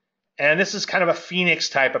 And this is kind of a phoenix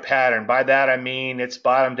type of pattern. By that, I mean it's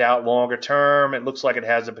bottomed out longer term. It looks like it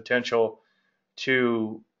has the potential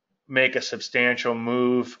to make a substantial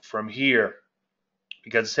move from here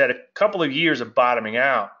because it's had a couple of years of bottoming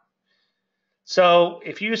out. So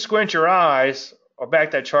if you squint your eyes or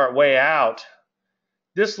back that chart way out,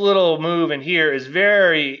 this little move in here is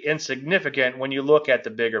very insignificant when you look at the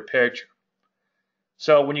bigger picture.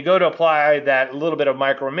 So when you go to apply that little bit of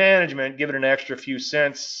micromanagement, give it an extra few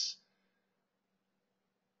cents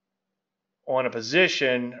on a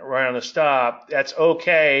position right on the stop, that's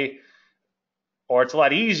okay, or it's a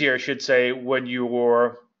lot easier, I should say, when you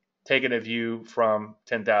were taking a view from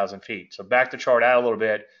 10,000 feet. So back the chart out a little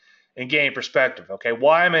bit and gain perspective. Okay,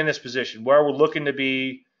 why am I in this position? Where we're looking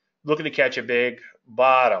to catch a big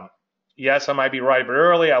bottom. Yes, I might be right a bit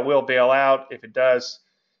early. I will bail out if it does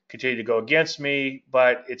continue to go against me,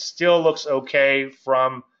 but it still looks okay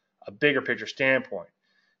from a bigger picture standpoint.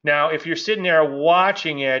 Now, if you're sitting there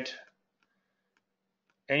watching it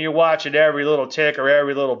and you're watching every little tick or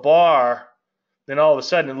every little bar, then all of a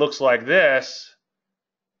sudden it looks like this,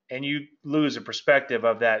 and you lose a perspective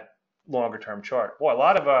of that longer term chart. Boy, a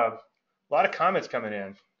lot of comments coming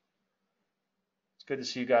in. It's good to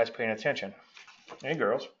see you guys paying attention. Hey,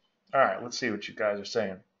 girls. All right, let's see what you guys are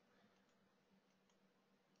saying.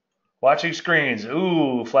 Watching screens.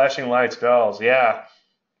 Ooh, flashing lights, bells. Yeah.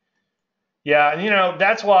 Yeah, and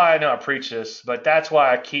that's why I know I preach this, but that's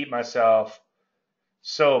why I keep myself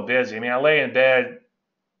so busy. I mean, I lay in bed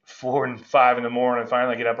 4 and 5 in the morning,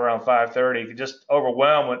 finally get up around 5:30, just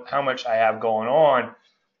overwhelmed with how much I have going on.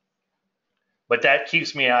 But that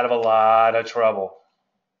keeps me out of a lot of trouble.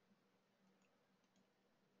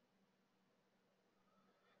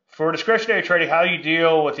 For discretionary trading, how do you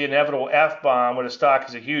deal with the inevitable F-bomb when a stock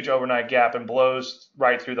has a huge overnight gap and blows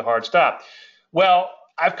right through the hard stop? Well,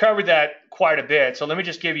 I've covered that quite a bit, so let me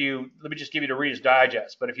just give you the Reader's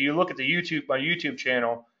Digest. But if you look at my YouTube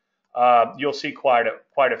channel, you'll see quite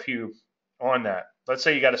a few on that. Let's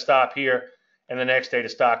say you got to stop here, and the next day the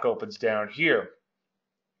stock opens down here.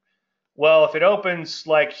 Well, if it opens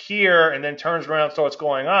like here and then turns around and starts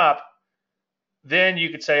going up, then you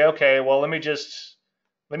could say, okay, well, let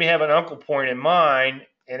me have an uncle point in mind,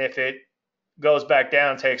 and if it goes back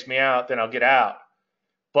down and takes me out, then I'll get out.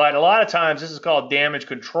 But a lot of times this is called damage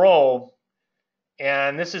control,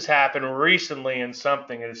 and this has happened recently in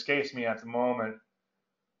something. It escapes me at the moment.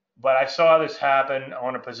 But I saw this happen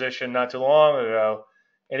on a position not too long ago,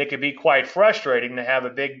 and it could be quite frustrating to have a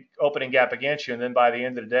big opening gap against you, and then by the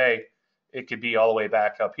end of the day, it could be all the way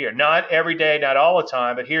back up here. Not every day, not all the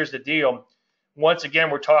time, but here's the deal. Once again,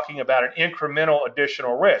 we're talking about an incremental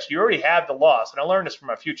additional risk. You already have the loss, and I learned this from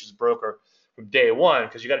my futures broker from day one,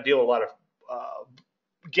 because you got to deal with a lot of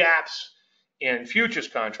gaps in futures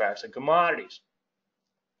contracts and commodities.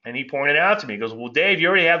 And he pointed out to me, he goes, well, Dave, you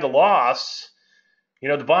already have the loss.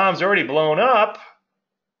 The bomb's already blown up.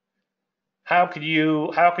 How could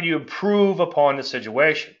you improve upon the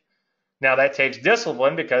situation? Now, that takes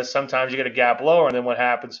discipline, because sometimes you get a gap lower, and then what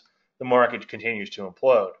happens? The market continues to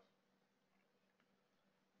implode.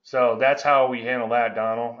 So that's how we handle that,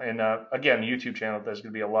 Donald. And again, the YouTube channel, there's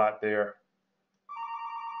going to be a lot there.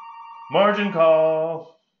 Margin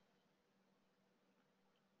call.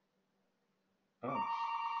 Oh.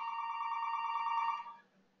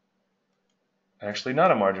 Actually,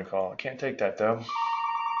 not a margin call. I can't take that, though.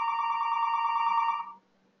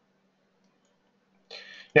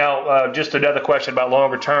 Now, just another question about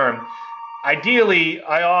longer term. Ideally,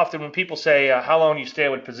 I often, when people say, how long do you stay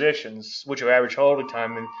with positions, what's your average holding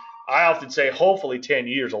time, and I often say, hopefully 10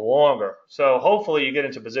 years or longer. So hopefully you get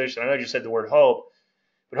into position. I know you said the word hope,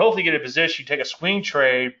 but hopefully you get a position, you take a swing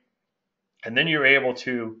trade, and then you're able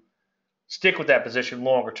to stick with that position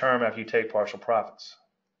longer term after you take partial profits.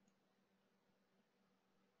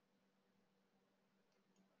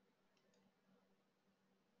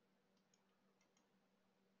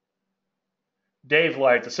 Dave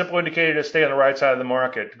Light, the simple indicator to stay on the right side of the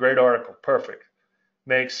market. Great article. Perfect.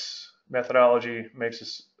 Methodology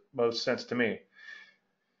makes most sense to me.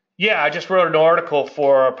 Yeah, I just wrote an article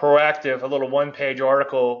for a Proactive, a little one-page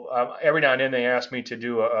article. Every now and then they ask me to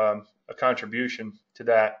do a contribution to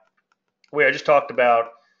that. I just talked about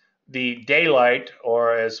the daylight,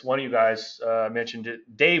 or as one of you guys mentioned it,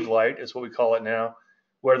 Dave Light is what we call it now,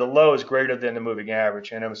 where the low is greater than the moving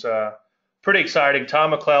average. And it was pretty exciting. Tom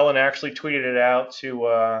McClellan actually tweeted it out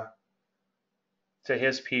to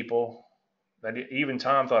his people. That even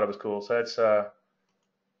Tom thought it was cool. So that's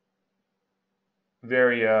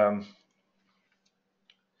very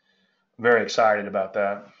very excited about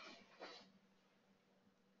that.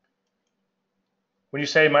 When you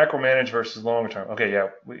say micromanage versus longer term, okay, yeah,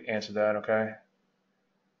 we answered that. Okay.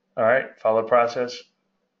 All right, follow the process.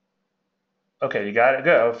 Okay, you got it.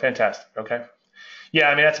 Good. Oh, fantastic. Okay. Yeah,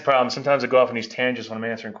 I mean, that's the problem. Sometimes I go off on these tangents when I'm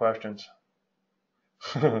answering questions.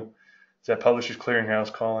 Is that Publishers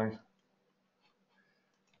Clearinghouse calling?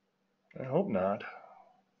 I hope not.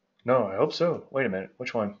 No, I hope so. Wait a minute.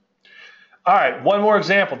 Which one? All right, one more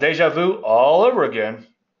example. Deja vu all over again.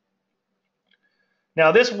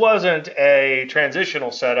 Now, this wasn't a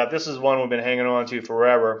transitional setup. This is one we've been hanging on to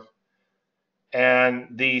forever. And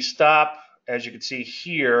the stop, as you can see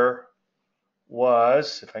here,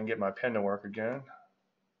 was, if I can get my pen to work again,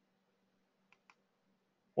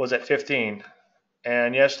 was at 15.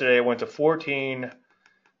 And yesterday it went to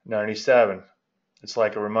 14.97. It's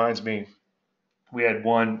like it reminds me, we had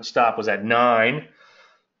one stop was at 9.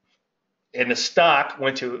 And the stock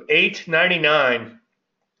went to 8.99.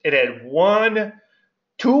 It had one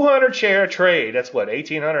 200 share trade. That's what,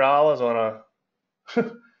 $1,800 on a,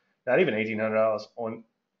 not even $1,800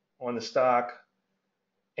 on the stock.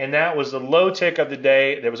 And that was the low tick of the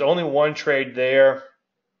day. There was only one trade there.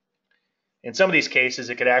 In some of these cases,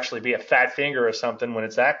 it could actually be a fat finger or something when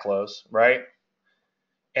it's that close, right?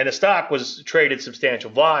 And the stock was traded substantial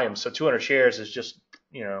volume, so 200 shares is just,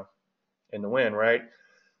 in the wind, right?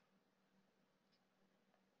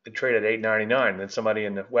 It traded at $8.99. Then somebody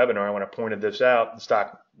in the webinar, when I pointed this out, the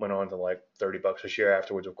stock went on to like $30 a share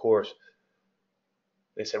afterwards, of course.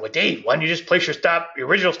 They said, well, Dave, why don't you just place your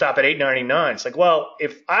original stop at $8.99? It's like, well,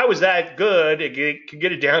 if I was that good, it could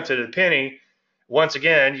get it down to the penny. Once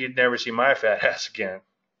again, you'd never see my fat ass again.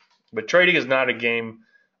 But trading is not a game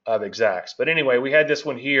of exacts. But anyway, we had this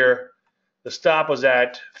one here. The stop was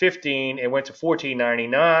at 15. It went to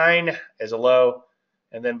 14.99 as a low.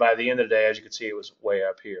 And then by the end of the day, as you can see, it was way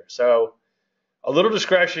up here. So a little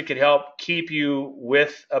discretion could help keep you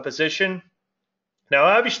with a position. Now,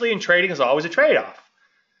 obviously, in trading, there's always a trade-off.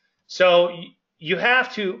 So you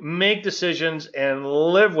have to make decisions and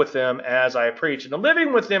live with them as I preach. And the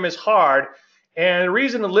living with them is hard. And the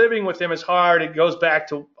reason the living with them is hard, it goes back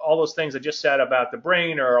to all those things I just said about the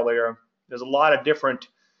brain earlier. There's a lot of different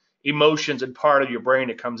emotions and part of your brain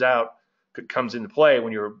that comes into play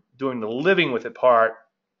when you're doing the living with it part.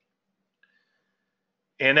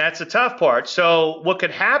 And that's the tough part. So what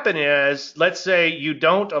could happen is, let's say you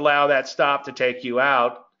don't allow that stop to take you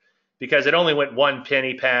out because it only went 1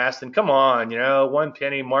 penny past. And come on, 1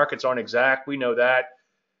 penny, markets aren't exact. We know that.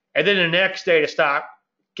 And then the next day the stock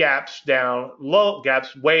gaps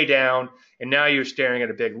way down, and now you're staring at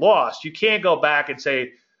a big loss. You can't go back and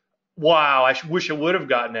say, wow, I wish I would have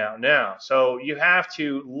gotten out now. So you have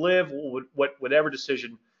to live with whatever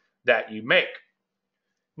decision that you make.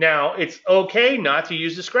 Now, it's okay not to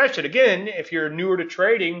use discretion. Again, if you're newer to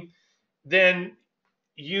trading, then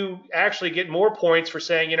you actually get more points for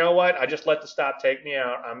saying, you know what, I just let the stop take me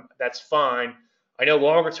out. That's fine. I know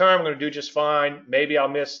longer term I'm going to do just fine. Maybe I'll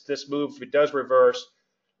miss this move if it does reverse.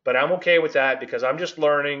 But I'm okay with that because I'm just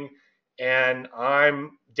learning, and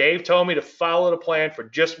Dave told me to follow the plan for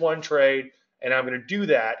just one trade, and I'm going to do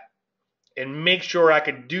that and make sure I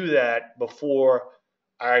can do that before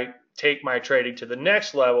I take my trading to the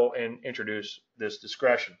next level and introduce this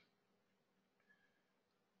discretion.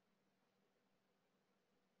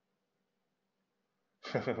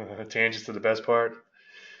 Tangents to the best part.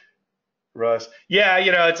 Russ. Yeah,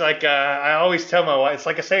 it's like I always tell my wife, it's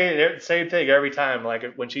like I say the same thing every time.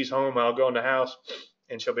 Like when she's home, I'll go in the house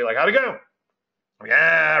and she'll be like, how'd it go?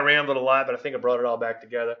 Yeah, I rambled a lot, but I think I brought it all back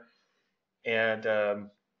together. And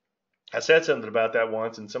I said something about that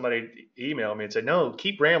once, and somebody emailed me and said, no,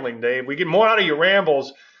 keep rambling, Dave. We get more out of your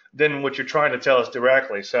rambles than what you're trying to tell us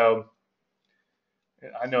directly. So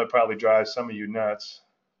I know it probably drives some of you nuts.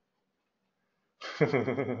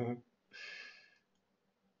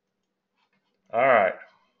 All right.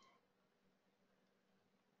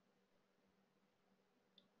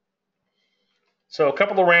 So a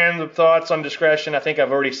couple of random thoughts on discretion. I think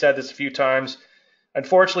I've already said this a few times.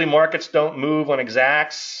 Unfortunately, markets don't move on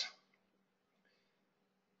exacts.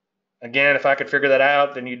 Again, if I could figure that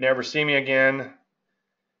out, then you'd never see me again.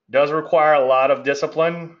 It does require a lot of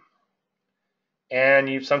discipline.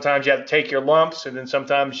 And sometimes you have to take your lumps, and then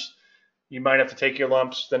sometimes you might have to take your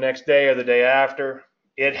lumps the next day or the day after.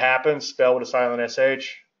 It happens, spelled with a silent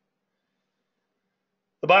SH.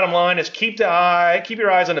 The bottom line is keep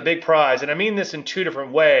your eyes on the big prize. And I mean this in two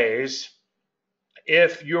different ways.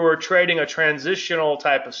 If you're trading a transitional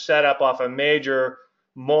type of setup off a major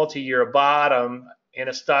multi-year bottom in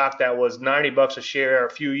a stock that was $90 a share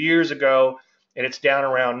a few years ago, and it's down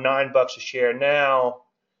around $9 a share now,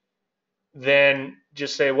 then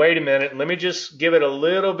just say, wait a minute, let me just give it a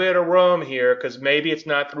little bit of room here, because maybe it's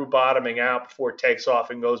not through bottoming out before it takes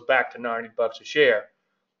off and goes back to $90 a share.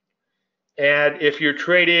 And if you're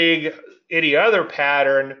trading any other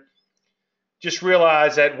pattern, just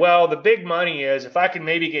realize that, well, the big money is if I can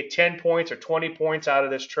maybe get 10 points or 20 points out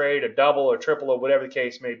of this trade, a double or triple or whatever the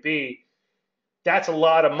case may be, That's a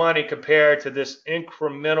lot of money compared to this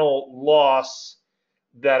incremental loss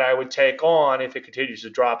that I would take on if it continues to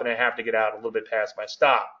drop and I have to get out a little bit past my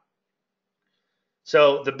stop.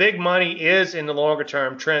 So the big money is in the longer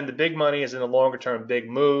term trend. The big money is in the longer term big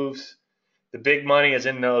moves. The big money is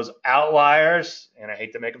in those outliers, and I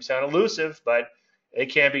hate to make them sound elusive, but it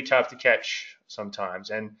can be tough to catch sometimes.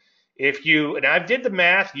 And I did the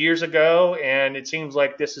math years ago, and it seems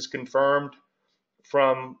like this is confirmed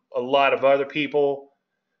from a lot of other people.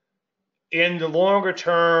 In longer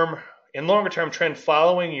term trend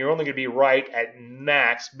following, you're only going to be right at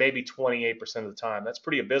max, maybe 28% of the time. That's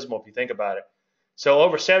pretty abysmal if you think about it. So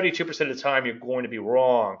over 72% of the time, you're going to be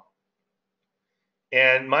wrong.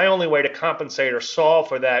 And my only way to compensate or solve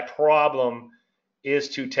for that problem is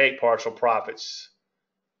to take partial profits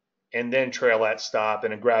and then trail that stop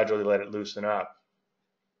and then gradually let it loosen up.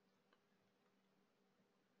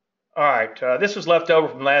 All right, this was left over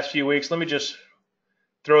from the last few weeks. Let me just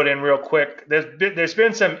throw it in real quick. There's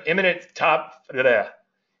been some imminent top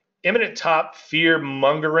fear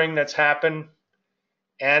mongering that's happened.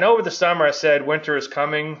 And over the summer, I said winter is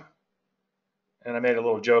coming. And I made a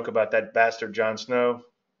little joke about that bastard Jon Snow.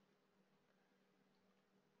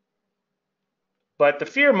 But the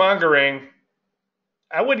fear mongering,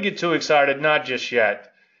 I wouldn't get too excited, not just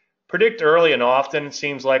yet. Predict early and often, it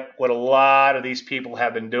seems like what a lot of these people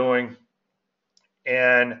have been doing.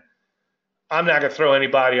 And I'm not going to throw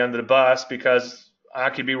anybody under the bus because I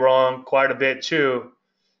could be wrong quite a bit too.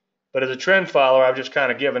 But as a trend follower, I've just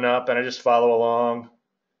kind of given up and I just follow along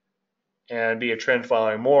and be a trend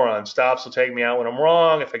following moron. Stops will take me out when I'm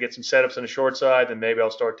wrong. If I get some setups on the short side, then maybe I'll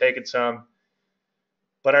start taking some.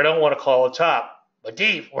 But I don't want to call a top. But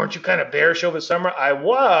Dave, weren't you kind of bearish over the summer? I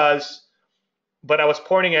was, but I was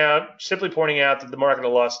simply pointing out that the market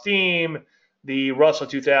had lost steam, the Russell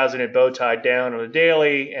 2000 had bow tied down on the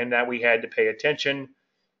daily, and that we had to pay attention,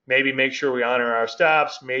 maybe make sure we honor our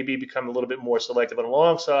stops, maybe become a little bit more selective on the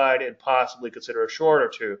long side, and possibly consider a short or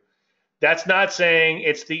two. That's not saying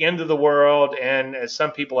it's the end of the world, and as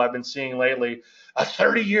some people I've been seeing lately, a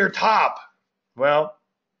 30-year top. Well,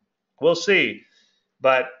 we'll see.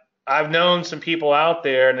 But I've known some people out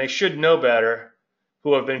there, and they should know better,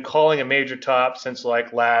 who have been calling a major top since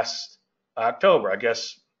like last October. I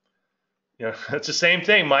guess, it's the same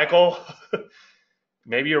thing, Michael.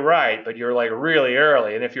 Maybe you're right, but you're like really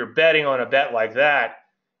early. And if you're betting on a bet like that,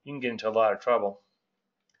 you can get into a lot of trouble.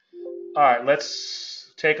 All right,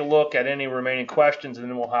 let's take a look at any remaining questions, and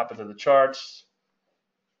then we'll hop into the charts.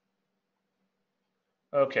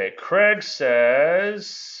 Okay, Craig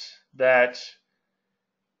says that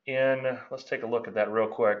let's take a look at that real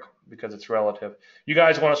quick because it's relative. You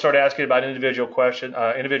guys want to start asking about individual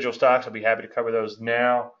stocks, I'll be happy to cover those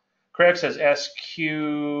now. Craig says SQ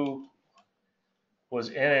was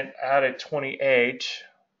in it out at 28.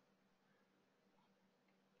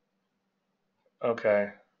 Okay.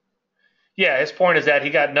 Yeah, his point is that he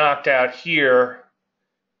got knocked out here,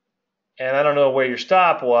 and I don't know where your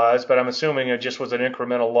stop was, but I'm assuming it just was an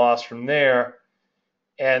incremental loss from there.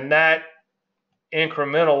 And that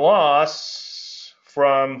incremental loss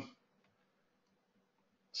from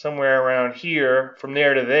somewhere around here, from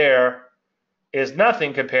there to there, is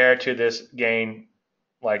nothing compared to this gain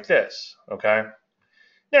like this, okay?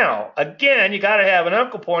 Now, again, you got to have an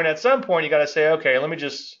uncle point. At some point, you got to say, okay, let me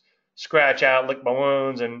just scratch out, lick my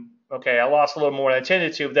wounds, and okay, I lost a little more than I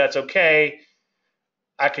intended to, but that's okay.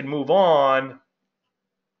 I can move on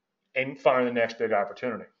and find the next big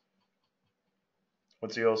opportunity.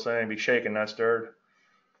 What's the old saying? Be shaken, not stirred.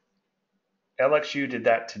 LXU did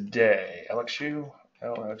that today. LXU.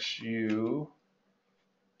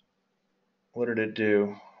 What did it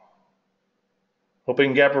do?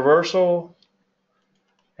 Opening gap reversal.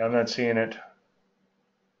 I'm not seeing it.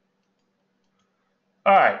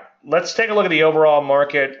 All right, let's take a look at the overall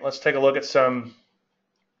market. Let's take a look at some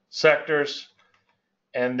sectors,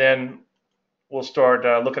 and then we'll start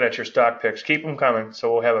looking at your stock picks. Keep them coming,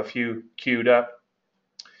 so we'll have a few queued up.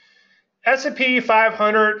 S&P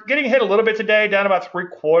 500 getting hit a little bit today, down about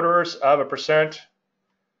 0.75%.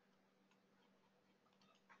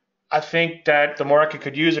 I think that the market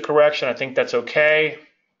could use a correction. I think that's okay.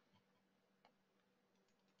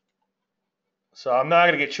 So I'm not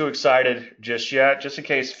going to get too excited just yet. Just in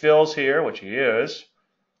case Phil's here, which he is,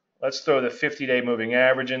 let's throw the 50-day moving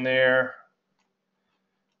average in there.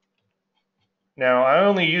 Now, I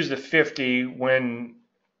only use the 50 when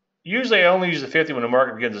usually I only use the 50 when the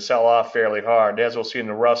market begins to sell off fairly hard. As we'll see in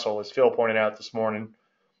the Russell, as Phil pointed out this morning,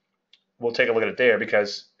 we'll take a look at it there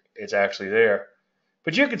because it's actually there.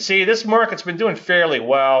 But you can see this market's been doing fairly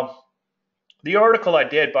well. The article I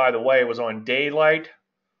did, by the way, was on daylight.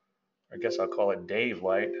 I guess I'll call it Dave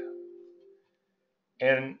light.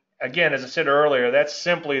 And again, as I said earlier, that's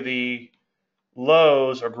simply the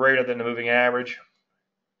lows are greater than the moving average.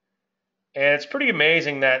 And it's pretty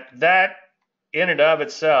amazing that in and of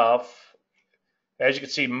itself, as you can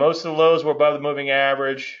see, most of the lows were above the moving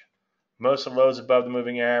average. Most of the lows above the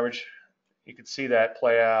moving average. You can see that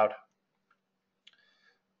play out.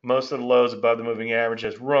 Most of the lows above the moving average.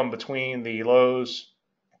 There's room between the lows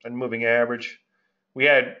and moving average. We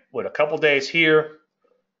had, a couple days here.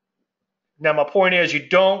 Now, my point is you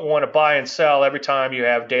don't want to buy and sell every time you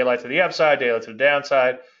have daylight to the upside, daylight to the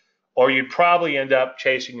downside, or you'd probably end up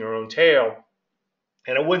chasing your own tail.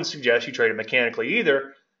 And I wouldn't suggest you trade it mechanically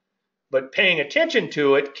either, but paying attention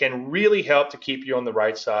to it can really help to keep you on the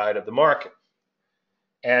right side of the market.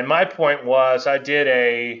 And my point was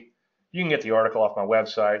you can get the article off my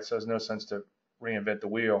website, so there's no sense to reinvent the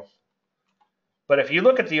wheel. But if you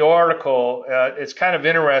look at the article, it's kind of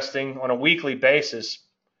interesting on a weekly basis.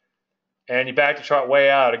 And you back the chart way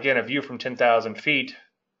out, again, a view from 10,000 feet,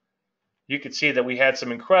 you could see that we had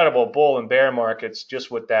some incredible bull and bear markets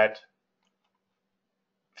just with that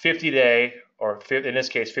 50-day, or in this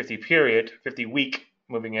case, 50-week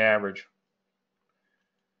moving average.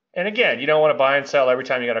 And again, you don't want to buy and sell every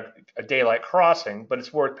time you got a daylight crossing, but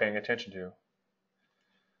it's worth paying attention to.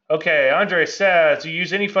 Okay, Andre says, do you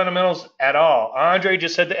use any fundamentals at all? Andre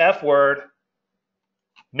just said the F word.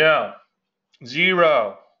 No.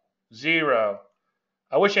 Zero.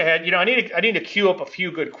 I wish I had, I need to queue up a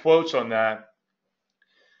few good quotes on that.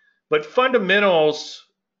 But fundamentals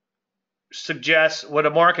suggest what a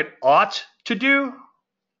market ought to do,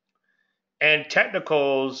 and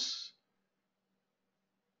technicals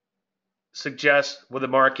suggest what the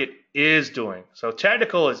market is doing. So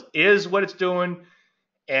technical is what it's doing,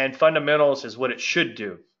 and fundamentals is what it should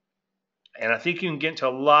do. And I think you can get into a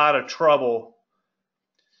lot of trouble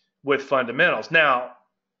with fundamentals. Now,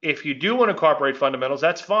 if you do want to incorporate fundamentals,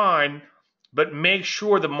 that's fine, but make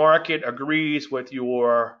sure the market agrees with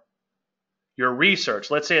your research.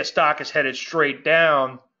 Let's say a stock is headed straight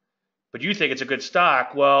down, but you think it's a good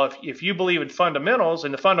stock. Well, if you believe in fundamentals,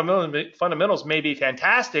 and the fundamentals may be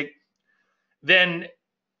fantastic, then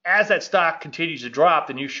as that stock continues to drop,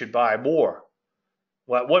 then you should buy more.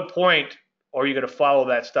 Well, at what point are you going to follow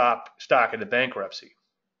that stock into bankruptcy?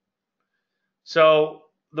 So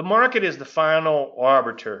the market is the final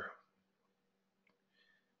arbiter.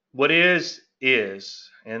 What is,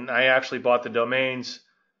 and I actually bought the domains.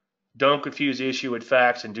 Don't confuse issue with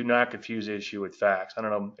facts, and do not confuse issue with facts. I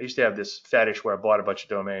don't know. I used to have this fetish where I bought a bunch of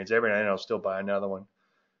domains. Every night I'll still buy another one.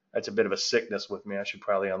 That's a bit of a sickness with me. I should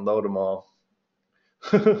probably unload them all.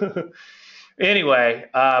 Anyway,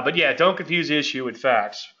 but yeah, don't confuse issue with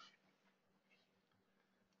facts.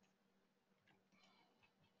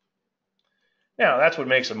 Now, that's what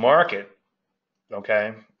makes a market,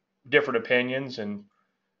 okay? Different opinions, and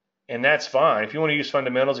that's fine. If you want to use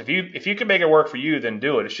fundamentals, if you can make it work for you, then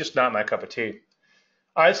do it. It's just not my cup of tea.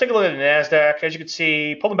 All right, let's take a look at the NASDAQ. As you can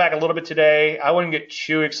see, pulling back a little bit today. I wouldn't get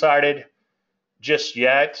too excited just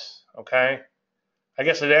yet, okay? I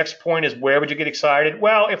guess the next point is, where would you get excited?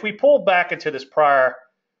 Well, if we pull back into this prior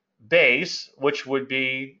base, which would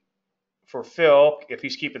be for Phil, if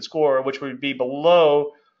he's keeping score, which would be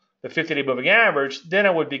below the 50-day moving average, then I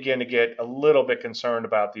would begin to get a little bit concerned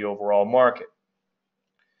about the overall market.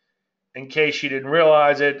 In case you didn't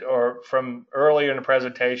realize it, or from earlier in the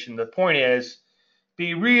presentation, the point is,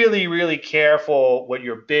 be really, really careful with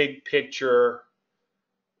your big picture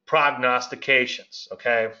prognostications,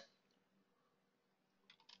 okay?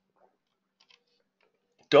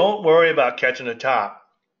 Don't worry about catching the top.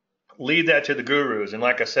 Leave that to the gurus. And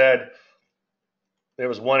like I said, there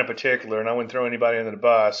was one in particular, and I wouldn't throw anybody under the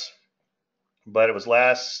bus, but it was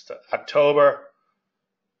last October.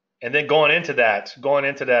 And then going into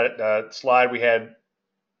that slide we had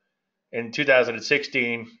in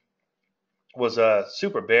 2016 was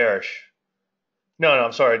super bearish. No,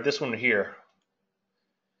 I'm sorry, this one here.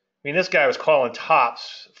 I mean, this guy was calling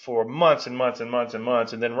tops for months and months and months and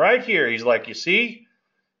months. And then right here, he's like, you see,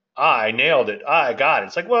 I nailed it. I got it.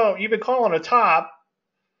 It's like, well, you've been calling a top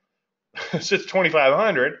since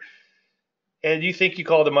 2,500, and you think you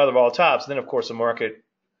called the mother of all tops. And then, of course, the market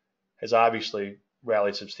has obviously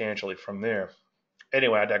rallied substantially from there.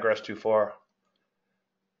 Anyway, I digress too far.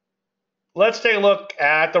 Let's take a look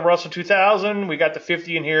at the Russell 2000. We got the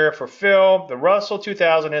 50 in here for Phil. The Russell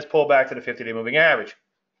 2000 has pulled back to the 50-day moving average.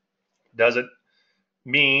 Doesn't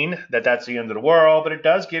mean that that's the end of the world, but it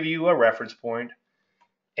does give you a reference point.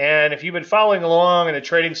 And if you've been following along in the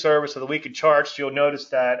trading service of the weekly charts, you'll notice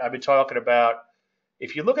that I've been talking about,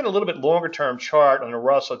 if you look at a little bit longer term chart on the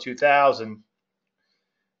Russell 2000,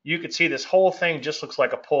 you could see this whole thing just looks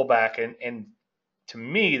like a pullback. And to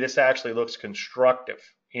me, this actually looks constructive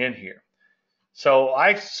in here. So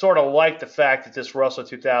I sort of like the fact that this Russell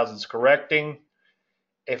 2000 is correcting.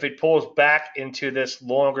 If it pulls back into this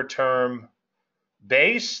longer term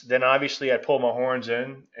base, then obviously I'd pull my horns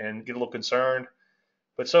in and get a little concerned.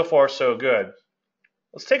 But so far, so good.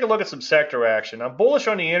 Let's take a look at some sector action. I'm bullish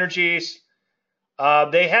on the energies.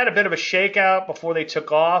 They had a bit of a shakeout before they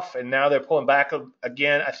took off, and now they're pulling back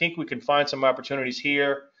again. I think we can find some opportunities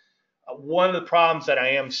here. One of the problems that I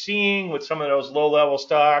am seeing with some of those low-level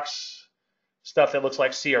stocks, stuff that looks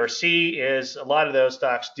like CRC, is a lot of those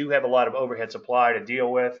stocks do have a lot of overhead supply to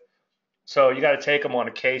deal with. So you got to take them on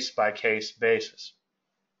a case-by-case basis.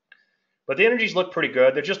 But the energies look pretty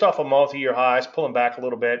good. They're just off of multi-year highs, pulling back a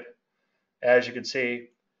little bit, as you can see.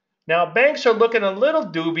 Now, banks are looking a little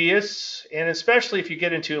dubious, and especially if you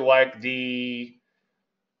get into like the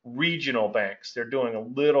regional banks, they're doing a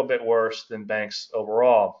little bit worse than banks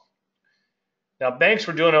overall. Now, banks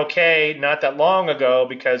were doing okay not that long ago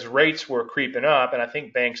because rates were creeping up, and I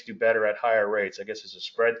think banks do better at higher rates. I guess it's a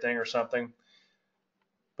spread thing or something.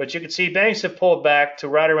 But you can see banks have pulled back to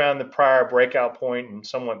right around the prior breakout point and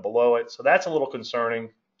somewhat below it, so that's a little concerning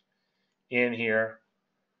in here.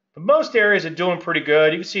 But most areas are doing pretty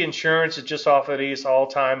good. You can see insurance is just off of these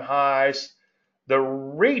all-time highs. The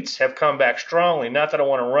REITs have come back strongly. Not that I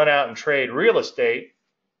want to run out and trade real estate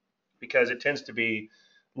because it tends to be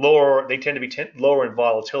lower. They tend to be lower in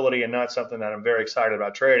volatility and not something that I'm very excited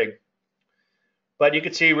about trading. But you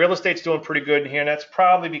can see real estate's doing pretty good in here, and that's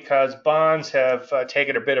probably because bonds have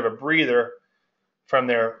taken a bit of a breather from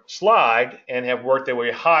their slide and have worked their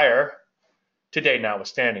way higher, today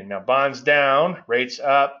notwithstanding. Now, bonds down, rates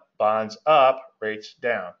up, bonds up, rates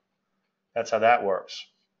down. That's how that works.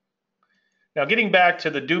 Now, getting back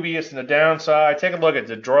to the dubious and the downside, take a look at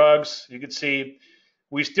the drugs. You can see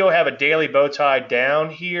we still have a daily bow tie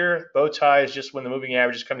down here. Bow tie is just when the moving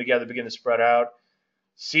averages come together, begin to spread out.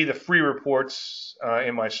 See the free reports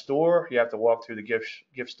in my store. You have to walk through the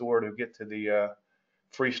gift store to get to the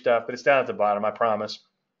free stuff, but it's down at the bottom, I promise.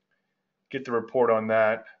 Get the report on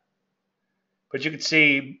that. But you can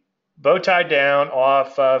see bow tie down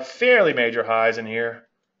off fairly major highs in here.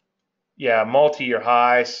 Yeah, multi-year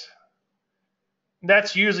highs.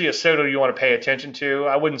 That's usually a signal you want to pay attention to.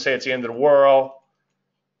 I wouldn't say it's the end of the world,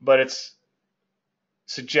 but it's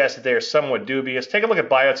suggests that they are somewhat dubious. Take a look at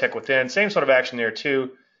biotech within. Same sort of action there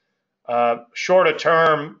too. Shorter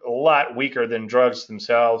term, a lot weaker than drugs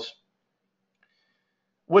themselves.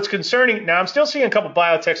 What's concerning, now I'm still seeing a couple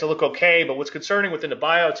biotechs that look okay, but what's concerning within the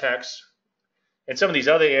biotechs and some of these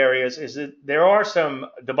other areas is that there are some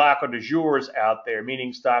debacle du jours out there,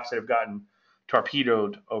 meaning stocks that have gotten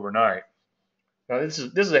torpedoed overnight. Now this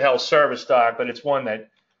is a health service stock, but it's one that,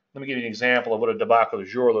 let me give you an example of what a debacle du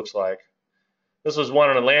jour looks like. This was one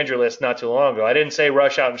on the Landry list not too long ago. I didn't say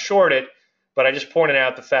rush out and short it, but I just pointed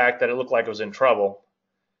out the fact that it looked like it was in trouble.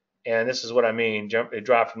 And this is what I mean. It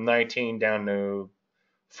dropped from 19 down to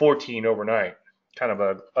 14 overnight. Kind of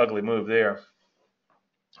an ugly move there,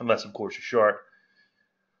 unless, of course, you're short.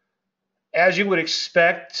 As you would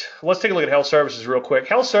expect, let's take a look at health services real quick.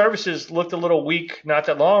 Health services looked a little weak not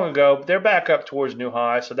that long ago, but they're back up towards new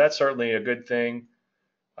highs, so that's certainly a good thing.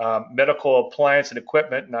 Medical appliance and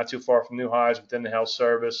equipment, not too far from new highs within the health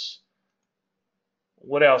service.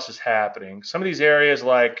 What else is happening? Some of these areas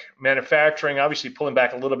like manufacturing, obviously pulling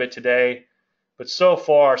back a little bit today, but so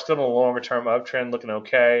far still in a longer term uptrend, looking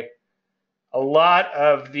okay. A lot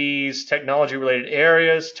of these technology related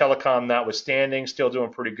areas, telecom notwithstanding, still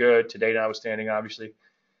doing pretty good, today notwithstanding, obviously.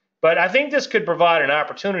 But I think this could provide an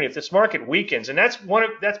opportunity if this market weakens, and that's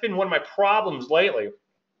been one of my problems lately.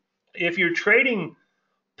 If you're trading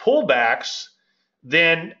pullbacks,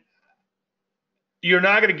 then you're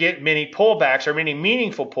not going to get many pullbacks or many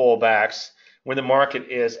meaningful pullbacks when the market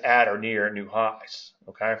is at or near new highs.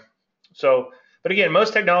 Okay, so, but again,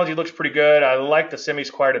 most technology looks pretty good. I like the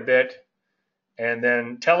semis quite a bit, and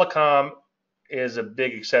then telecom is a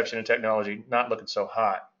big exception in technology, not looking so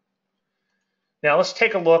hot. Now let's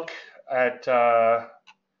take a look at. All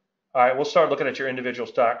right, we'll start looking at your individual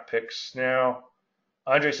stock picks now.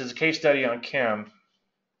 Andre says a case study on Chem.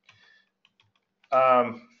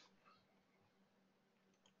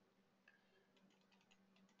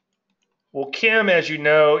 Well, Kim, as you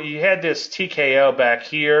know, you had this TKO back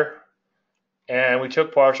here, and we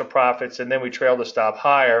took partial profits, and then we trailed the stop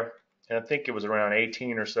higher, and I think it was around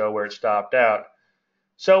 18 or so where it stopped out.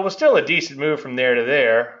 So it was still a decent move from there to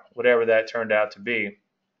there, whatever that turned out to be.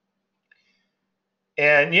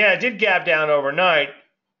 And yeah, it did gap down overnight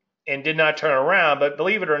and did not turn around, but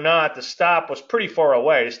believe it or not, the stop was pretty far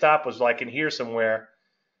away. The stop was like in here somewhere.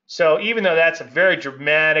 So even though that's very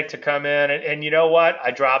dramatic to come in, and you know what?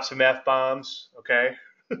 I dropped some F-bombs, okay?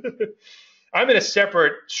 I'm in a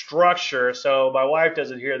separate structure, so my wife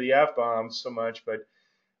doesn't hear the F-bombs so much, but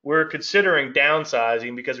we're considering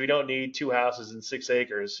downsizing because we don't need 2 houses and 6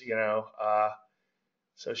 acres, you know.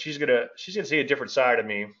 So she's gonna see a different side of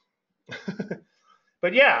me.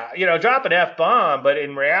 But yeah, you know, drop an F-bomb, but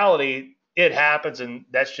in reality, it happens, and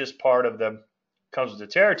that's just part of the comes with the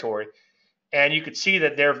territory. And you could see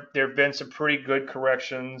that there've been some pretty good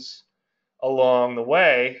corrections along the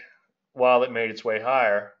way while it made its way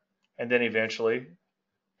higher, and then eventually,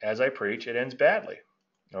 as I preach, it ends badly.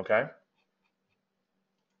 Okay.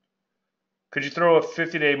 Could you throw a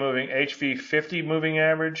 50-day moving HV50 moving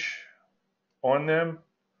average on them?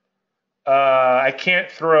 I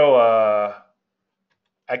can't throw a.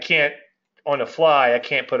 I can't on the fly. I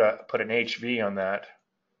can't put an HV on that.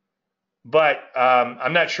 But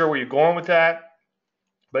I'm not sure where you're going with that.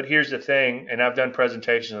 But here's the thing, and I've done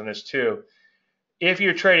presentations on this too. If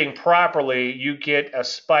you're trading properly, you get a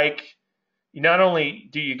spike. Not only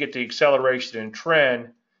do you get the acceleration in trend,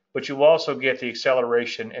 but you also get the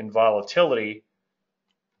acceleration in volatility.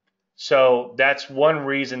 So that's one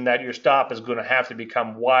reason that your stop is going to have to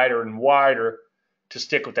become wider and wider to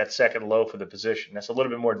stick with that second low for the position. That's a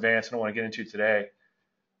little bit more advanced than I want to get into today.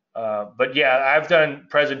 But yeah, I've done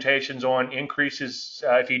presentations on increases.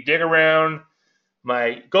 If you dig around,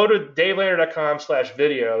 go to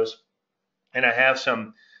davelandry.com/videos, and I have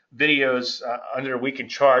some videos under weekend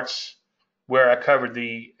charts where I covered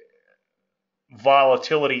the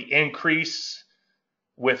volatility increase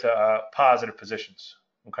with positive positions.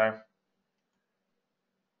 Okay.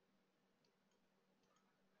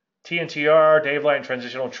 TNTR, Dave Light, and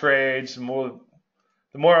transitional trades. The more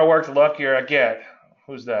I work, the luckier I get.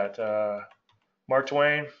 Who's that? Mark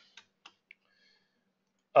Twain.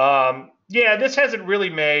 Yeah, this hasn't really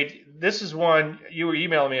made. This is one you were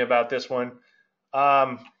emailing me about. This one.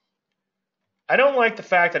 I don't like the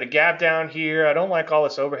fact that a gap down here. I don't like all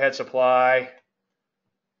this overhead supply.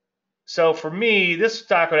 So for me, this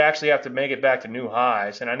stock would actually have to make it back to new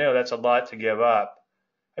highs, and I know that's a lot to give up.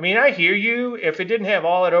 I mean, I hear you. If it didn't have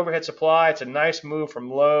all that overhead supply, it's a nice move from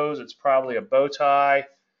lows. It's probably a bow tie,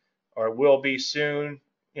 or it will be soon.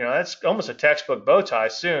 You know, that's almost a textbook bow tie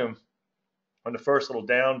soon on the first little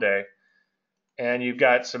down day. And you've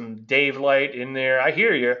got some Dave Light in there. I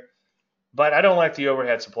hear you, but I don't like the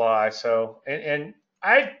overhead supply. So, and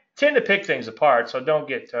I tend to pick things apart, so don't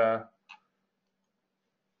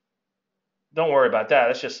worry about that.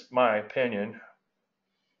 That's just my opinion.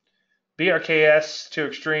 BRKS to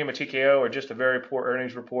extreme, a TKO, or just a very poor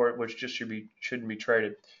earnings report, which just shouldn't be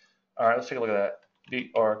traded. All right, let's take a look at that.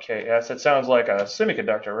 BRKS. That sounds like a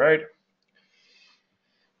semiconductor, right?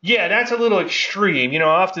 Yeah, that's a little extreme. You know,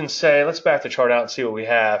 I often say, let's back the chart out and see what we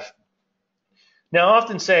have. Now, I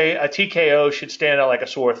often say a TKO should stand out like a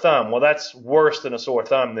sore thumb. Well, that's worse than a sore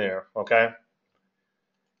thumb there, okay?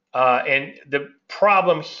 And the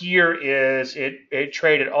problem here is it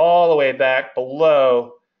traded all the way back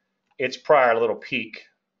below its prior little peak.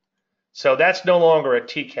 So that's no longer a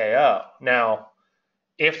TKO. Now,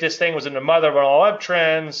 if this thing was in the mother of all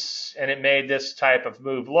uptrends and it made this type of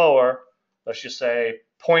move lower, let's just say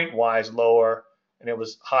point-wise lower, and it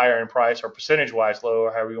was higher in price or percentage-wise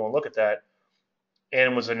lower, however you want to look at that,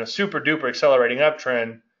 and was in a super-duper accelerating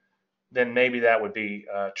uptrend, then maybe that would be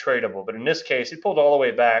tradable. But in this case, it pulled all the way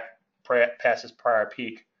back past its prior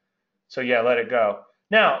peak. So yeah, let it go.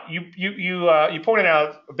 Now, you pointed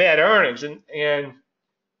out bad earnings, and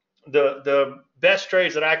the best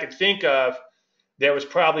trades that I could think of, there was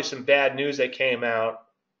probably some bad news that came out,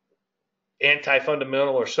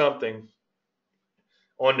 anti-fundamental or something,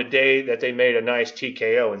 on the day that they made a nice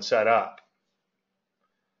TKO and set up.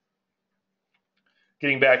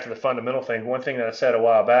 Getting back to the fundamental thing, one thing that I said a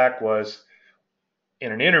while back was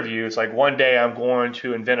in an interview, it's like one day I'm going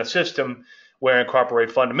to invent a system where I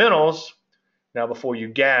incorporate fundamentals. Now, before you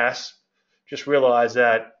gas, just realize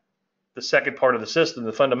that the second part of the system,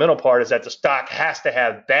 the fundamental part, is that the stock has to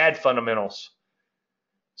have bad fundamentals.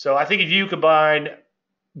 So I think if you combine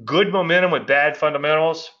good momentum with bad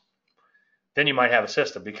fundamentals, then you might have a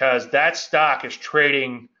system, because that stock is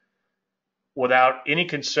trading without any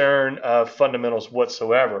concern of fundamentals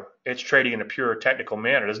whatsoever. It's trading in a pure technical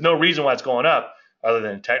manner. There's no reason why it's going up other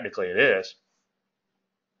than technically it is.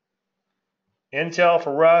 Intel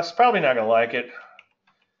for Russ, probably not going to like it.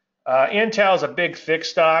 Intel is a big, thick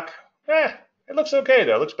stock. It looks okay,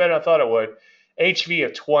 though. It looks better than I thought it would. HV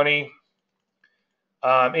of 20.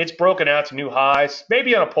 It's broken out to new highs,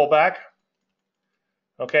 maybe on a pullback.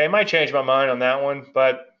 Okay, I might change my mind on that one,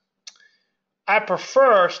 but I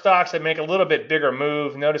prefer stocks that make a little bit bigger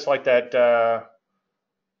move. Notice like that.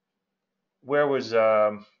 Where was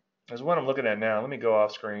there's one I'm looking at now. Let me go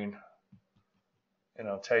off screen, and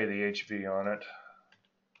I'll tell you the HV on it.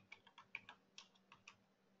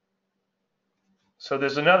 So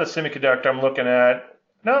there's another semiconductor I'm looking at.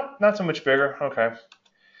 No, not so much bigger. Okay.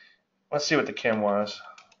 Let's see what the Kim was.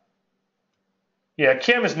 Yeah,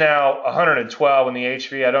 Kim is now 112 in the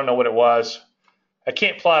HV. I don't know what it was. I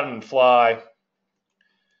can't plot it on the fly.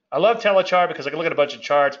 I love telechart because I can look at a bunch of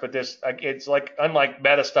charts, but it's like unlike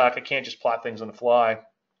meta stock, I can't just plot things on the fly.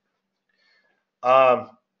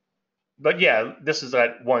 But yeah, this is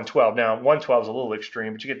at 112. Now 112 is a little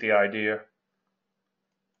extreme, but you get the idea.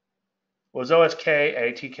 Was OSK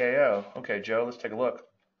a TKO? Okay, Joe, let's take a look.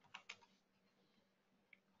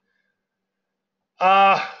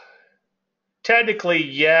 Technically,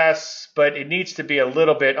 yes, but it needs to be a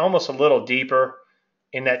little bit, almost a little deeper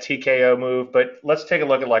in that TKO move. But let's take a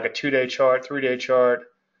look at like a 2-day chart, 3-day chart.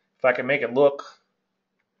 If I can make it look.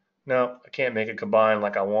 No, I can't make it combine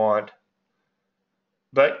like I want.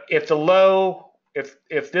 But if the low,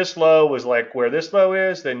 if this low was like where this low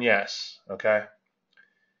is, then yes, okay.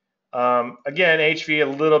 Again, HV a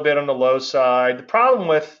little bit on the low side. The problem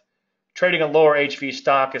with trading a lower HV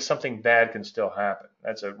stock is something bad can still happen.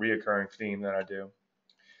 That's a reoccurring theme that I do.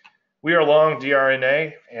 We are long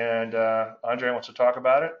DRNA, and Andre wants to talk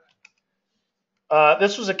about it.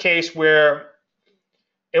 This was a case where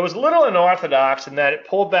it was a little unorthodox in that it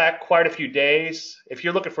pulled back quite a few days. If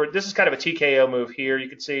you're looking for, this is kind of a TKO move here. You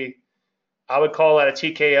can see, I would call that a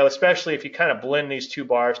TKO, especially if you kind of blend these two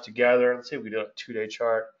bars together. Let's see if we do a 2-day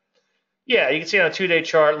chart. Yeah, you can see on a 2-day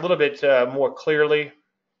chart a little bit more clearly.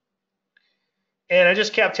 And I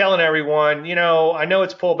just kept telling everyone, you know, I know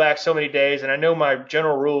it's pulled back so many days, and I know my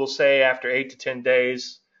general rules say after 8 to 10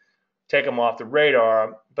 days, take them off the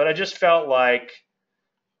radar. But I just felt like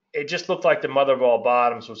it just looked like the mother of all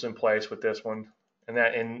bottoms was in place with this one.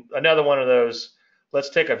 And another one of those, let's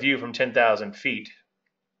take a view from 10,000 feet.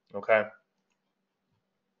 Okay.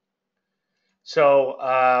 So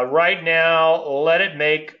right now, let it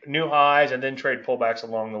make new highs and then trade pullbacks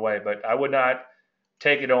along the way. But I would not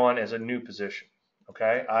take it on as a new position.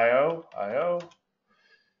 Okay, IO.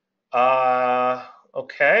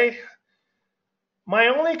 Okay. My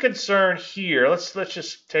only concern here, let's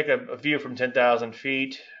just take a view from 10,000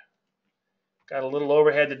 feet. Got a little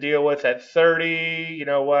overhead to deal with at 30. You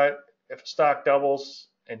know what? If a stock doubles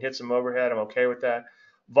and hits some overhead, I'm okay with that.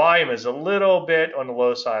 Volume is a little bit on the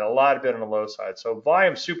low side, a lot bit on the low side. So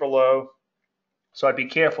volume super low. So I'd be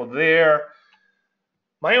careful there.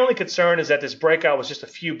 My only concern is that this breakout was just a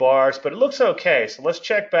few bars, but it looks okay. So let's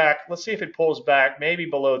check back. Let's see if it pulls back, maybe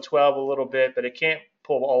below 12 a little bit, but it can't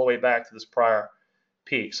pull all the way back to this prior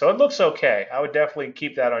peak. So it looks okay. I would definitely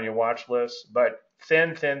keep that on your watch list, but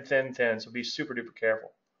thin. So be super duper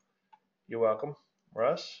careful. You're welcome,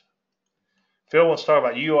 Russ. Phil wants to talk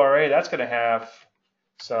about URA. That's going to have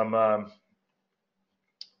some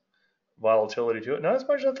volatility to it. Not as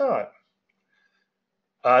much as I thought.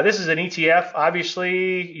 This is an ETF,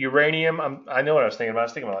 obviously, uranium. I know what I was thinking about. I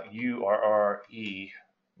was thinking about URRE.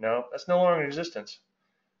 No, that's no longer in existence.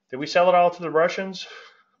 Did we sell it all to the Russians?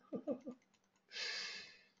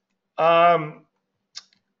 It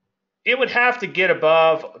would have to get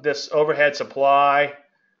above this overhead supply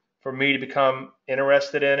for me to become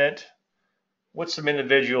interested in it. What's some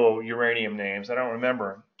individual uranium names? I don't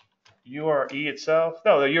remember. URE itself?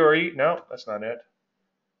 No, the URE. No, that's not it.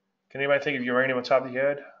 Can anybody think of uranium on top of the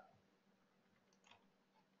head?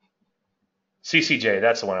 CCJ,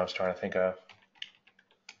 that's the one I was trying to think of.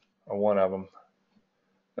 Or one of them.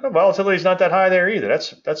 Volatility is not that high there either.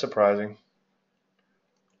 That's surprising.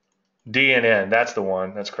 DNN, that's the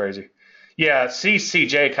one. That's crazy. Yeah,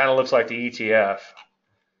 CCJ kind of looks like the ETF.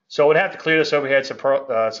 So we'd have to clear this overhead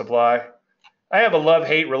supply. I have a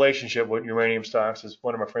love-hate relationship with uranium stocks, as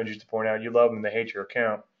one of my friends used to point out. You love them and they hate your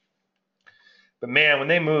account. But man, when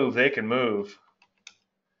they move, they can move.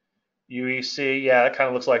 UEC, yeah, that kind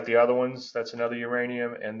of looks like the other ones. That's another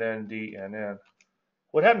uranium. And then DNN.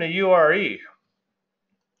 What happened to URE?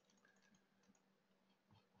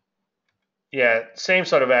 Yeah, same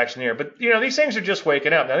sort of action here. But, you know, these things are just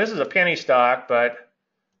waking up. Now, this is a penny stock, but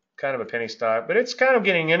kind of a penny stock. But it's kind of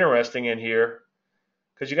getting interesting in here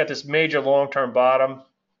because you got this major long-term bottom.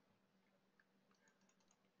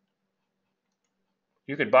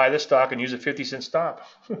 You could buy this stock and use a 50-cent stop.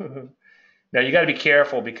 Now, you got to be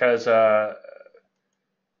careful because,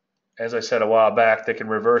 as I said a while back, they can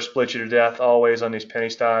reverse split you to death always on these penny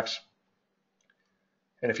stocks.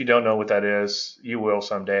 And if you don't know what that is, you will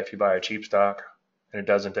someday if you buy a cheap stock and it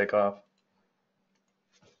doesn't take off.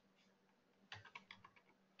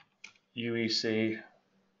 UEC.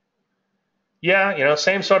 Yeah,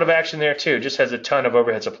 same sort of action there too. Just has a ton of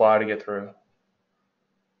overhead supply to get through.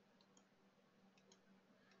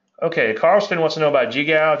 Okay, Carlson wants to know about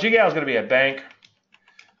GGAL. GGAL is going to be a bank,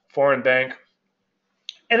 foreign bank,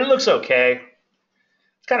 and it looks okay.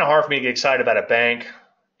 It's kind of hard for me to get excited about a bank.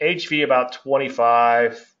 HV about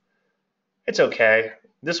 25. It's okay.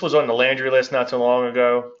 This was on the Landry list not too long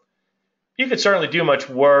ago. You could certainly do much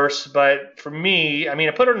worse, but for me,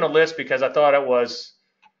 I put it on the list because I thought it was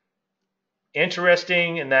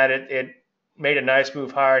interesting in that it made a nice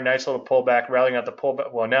move higher, nice little pullback, rallying out the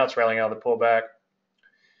pullback. Well, now it's rallying out the pullback.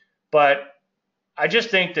 But I just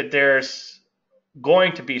think that there's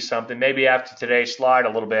going to be something, maybe after today's slide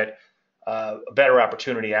a little bit, a better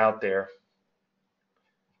opportunity out there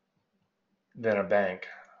than a bank.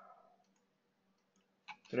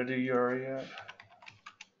 Did I do URA yet?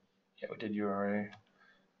 Yeah, we did URA.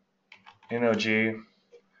 NOG.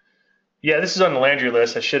 Yeah, this is on the Landry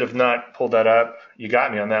list. I should have not pulled that up. You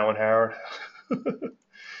got me on that one, Howard.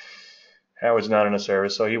 Howard's not in a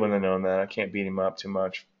service, so he wouldn't have known that. I can't beat him up too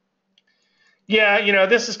much. Yeah,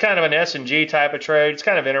 this is kind of an S&G type of trade. It's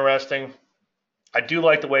kind of interesting. I do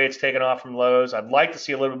like the way it's taken off from lows. I'd like to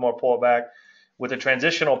see a little bit more pullback. With a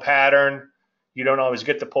transitional pattern, you don't always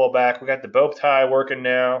get the pullback. We got the bow tie working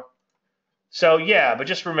now. So, yeah, but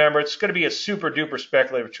just remember, it's going to be a super duper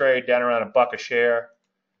speculative trade down around $1 a share.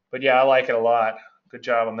 But, yeah, I like it a lot. Good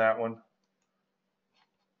job on that one.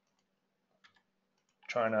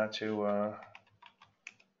 Try not to,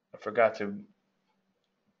 I forgot to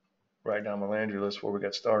write down my Landry list before we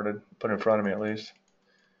got started. Put it in front of me at least.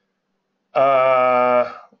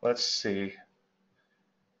 Let's see.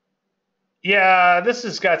 Yeah, this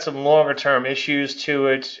has got some longer term issues to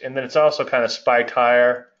it, and then it's also kind of spiked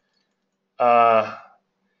higher. Yeah,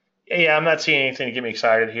 I'm not seeing anything to get me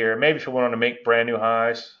excited here. Maybe if we went on to make brand new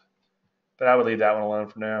highs, but I would leave that one alone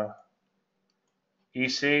for now.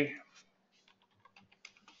 EC.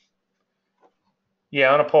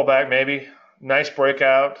 Yeah, on a pullback maybe. Nice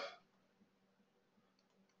breakout.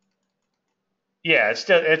 Yeah, it's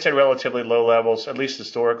at relatively low levels, at least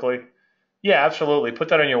historically. Yeah, absolutely. Put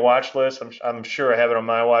that on your watch list. I'm sure I have it on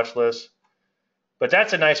my watch list. But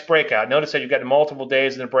that's a nice breakout. Notice that you've got multiple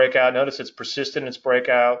days in the breakout. Notice it's persistent in its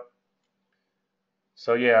breakout.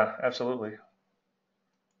 So, yeah, absolutely.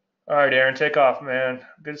 All right, Aaron, take off, man.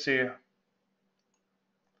 Good to see you.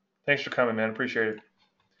 Thanks for coming, man. Appreciate it.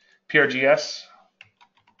 PRGS.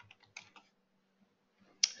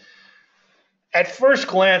 At first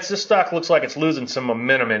glance, this stock looks like it's losing some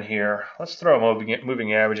momentum in here. Let's throw a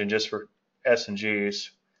moving average in just for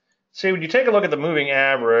S&Gs. See, when you take a look at the moving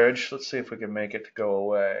average, let's see if we can make it go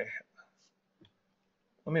away.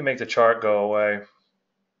 Let me make the chart go away.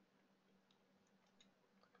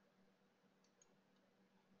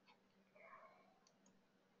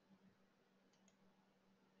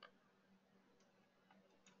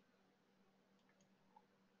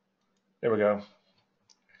 There we go.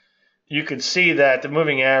 You can see that the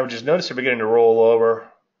moving averages, notice they're beginning to roll over,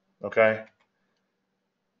 okay?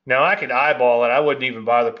 Now, I could eyeball it. I wouldn't even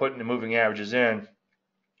bother putting the moving averages in.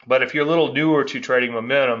 But if you're a little newer to trading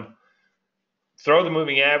momentum, throw the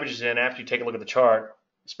moving averages in after you take a look at the chart,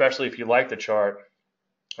 especially if you like the chart,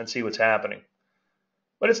 and see what's happening.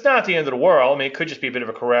 But it's not the end of the world. It could just be a bit of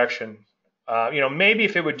a correction. Maybe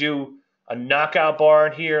if it would do a knockout bar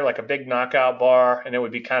in here, like a big knockout bar, and it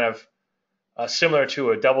would be kind of similar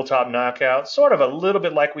to a double top knockout, sort of a little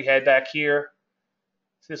bit like we had back here.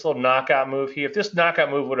 See this little knockout move here. If this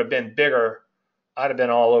knockout move would have been bigger, I'd have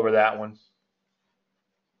been all over that one.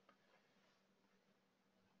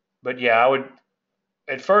 But yeah, I would,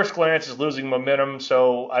 at first glance, is losing momentum,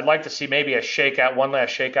 so I'd like to see maybe a shakeout, one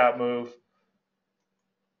last shakeout move.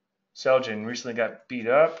 Celgene recently got beat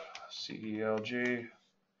up. CELG.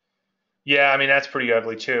 Yeah, that's pretty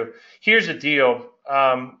ugly too. Here's the deal.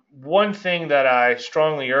 One thing that I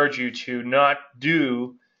strongly urge you to not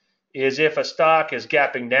do is if a stock is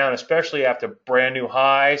gapping down, especially after brand new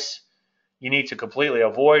highs, you need to completely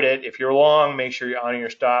avoid it. If you're long, make sure you're on your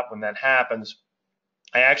stop when that happens.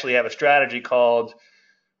 I actually have a strategy called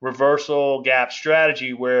reversal gap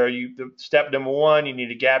strategy where step number one, you need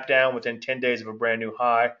to gap down within 10 days of a brand new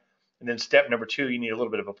high. And then step number two, you need a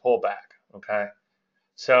little bit of a pullback, okay?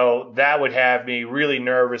 So that would have me really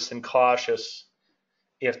nervous and cautious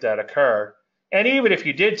if that occurred. And even if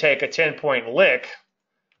you did take a 10-point lick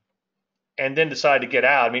and then decide to get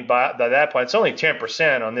out, by that point, it's only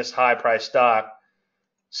 10% on this high-priced stock.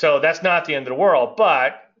 So that's not the end of the world.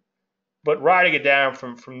 But riding it down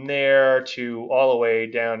from there to all the way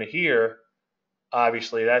down to here,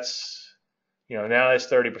 obviously that's, Now that's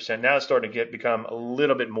 30%. Now it's starting to become a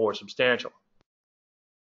little bit more substantial.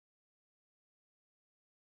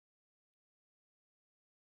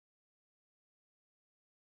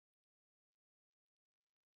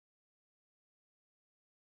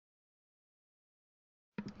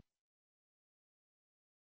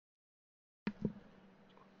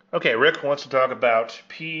 Okay, Rick wants to talk about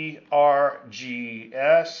PRGS.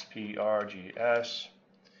 PRGS.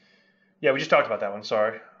 Yeah, we just talked about that one.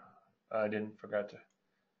 Sorry, I forgot to.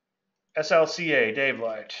 SLCA, Dave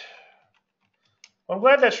Light. Well, I'm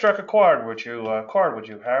glad that struck a chord with you,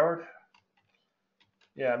 Howard.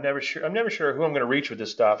 Yeah, I'm never sure. I'm never sure who I'm going to reach with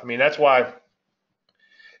this stuff. I mean, that's why,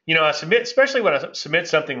 I submit, especially when I submit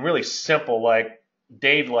something really simple like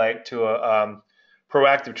Dave Light to a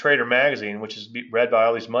Proactive Trader magazine, which is read by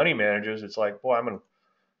all these money managers. It's like, boy,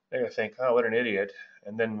 they're gonna think, oh, what an idiot.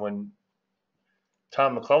 And then when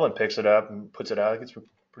Tom McClellan picks it up and puts it out, it gets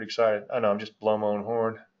pretty excited. I know, I'm just blowing my own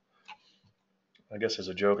horn. I guess there's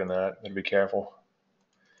a joke in that. Gotta be careful.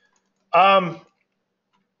 I'd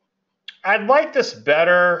like this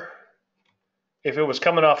better if it was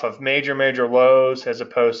coming off of major lows as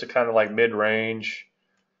opposed to kind of like mid-range.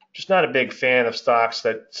 Just not a big fan of stocks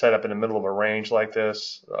that set up in the middle of a range like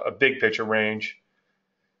this, a big picture range.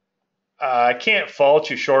 I can't fault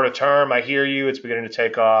you short of term. I hear you. It's beginning to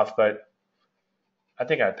take off, but I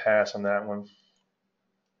think I'd pass on that one.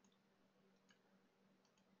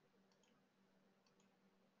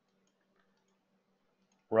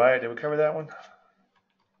 Right? Did we cover that one?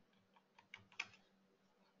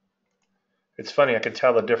 It's funny. I can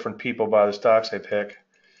tell the different people by the stocks they pick.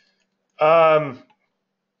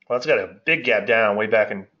 Well, it's got a big gap down way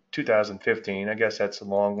back in 2015. I guess that's a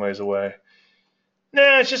long ways away.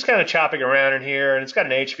 Nah, it's just kind of chopping around in here, and it's got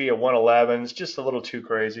an HV of 111. It's just a little too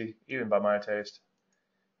crazy, even by my taste.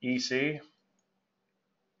 EC.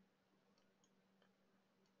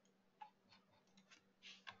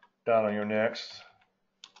 Donald, you're next.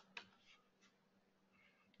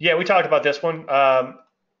 Yeah, we talked about this one. On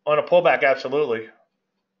a pullback, absolutely.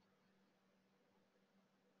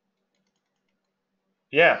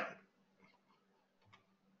 Yeah.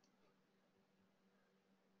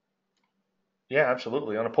 Yeah,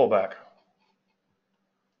 absolutely. On a pullback.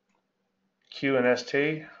 Q and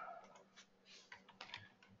ST.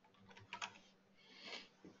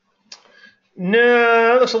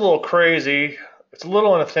 No, that's a little crazy. It's a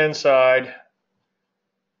little on the thin side.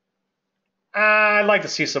 I'd like to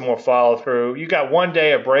see some more follow through. You got 1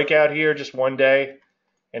 day of breakout here, just 1 day,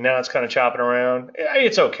 and now it's kind of chopping around.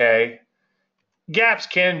 It's okay. Gaps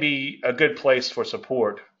can be a good place for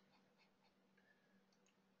support,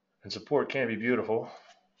 and support can be beautiful.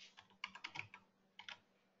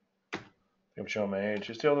 I'm showing my age.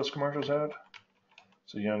 You see all those commercials out?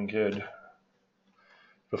 It's a young kid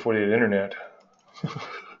before the internet.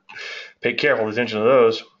 Pay careful attention to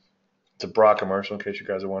those. It's a bra commercial, in case you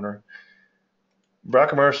guys are wondering. Bra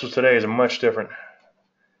commercials today is much different.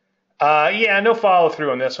 Yeah, no follow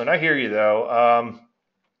through on this one. I hear you though.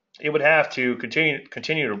 It would have to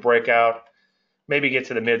continue to break out, maybe get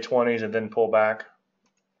to the mid 20s and then pull back.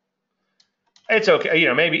 It's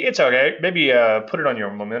okay. Maybe it's okay. Maybe put it on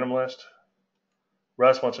your momentum list.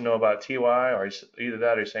 Russ wants to know about TY, or either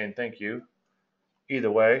that or he's saying thank you.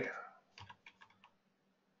 Either way.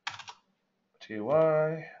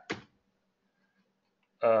 TY.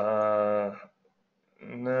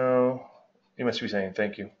 No. He must be saying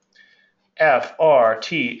thank you.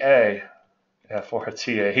 FRTA.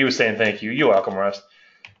 FRTA. He was saying thank you. You're welcome, Russ.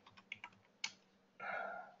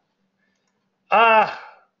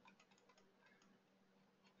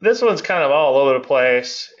 This one's kind of all over the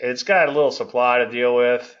place. It's got a little supply to deal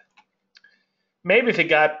with. Maybe if it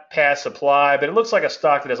got past supply, but it looks like a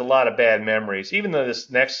stock that has a lot of bad memories. Even though this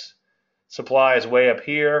next supply is way up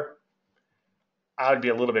here, I would be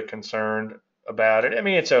a little bit concerned about it. I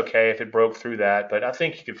mean, it's okay if it broke through that, but I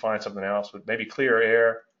think you could find something else with maybe clear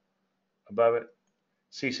air above it.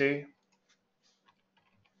 CC?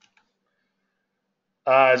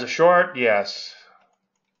 As a short, yes.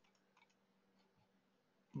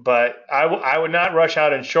 But I would not rush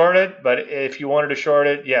out and short it, but if you wanted to short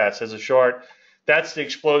it, yes, as a short. That's the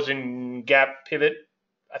explosion gap pivot.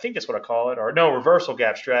 I think that's what I call it. Or no, reversal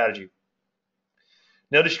gap strategy.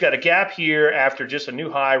 Notice you got a gap here after just a new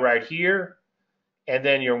high right here, and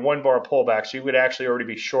then your 1 bar pullback. So you would actually already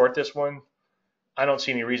be short this one. I don't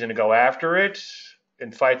see any reason to go after it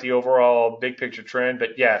and fight the overall big picture trend.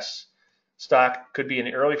 But yes, stock could be in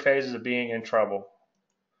the early phases of being in trouble.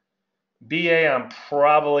 BA, I'm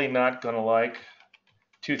probably not going to like.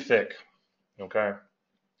 Too thick. Okay.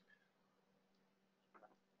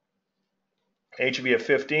 HB of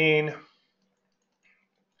 15.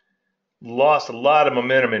 lost a lot of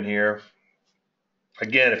momentum in here.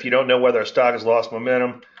 Again, if you don't know whether a stock has lost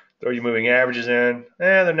momentum, throw your moving averages in.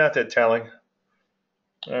 They're not that telling.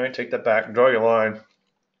 All right, take that back and draw your line.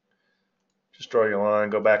 Just draw your line,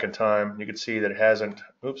 go back in time. You can see that it hasn't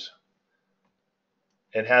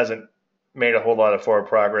made a whole lot of forward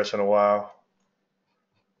progress in a while.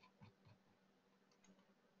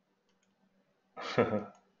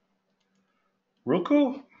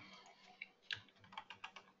 Roku?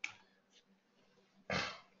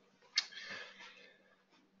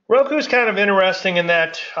 Roku's kind of interesting in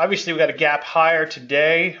that obviously we got a gap higher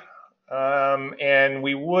today, and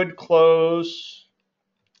we would close.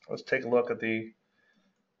 Let's take a look at I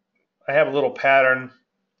have a little pattern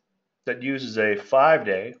that uses a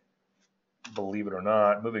 5-day, believe it or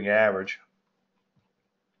not, moving average.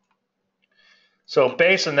 So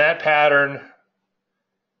based on that pattern,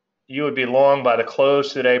 you would be long by the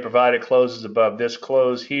close today, provided it closes above this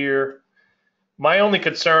close here. My only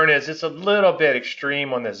concern is it's a little bit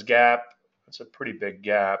extreme on this gap. It's a pretty big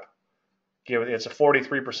gap. It's a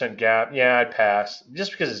 43% gap. Yeah, I'd pass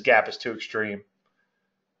just because this gap is too extreme.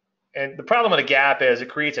 And the problem with a gap is it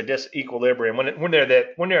creates a disequilibrium when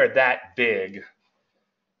they're that big.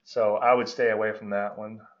 So I would stay away from that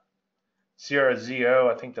one. CRZO,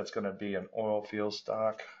 I think that's going to be an oil field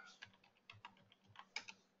stock.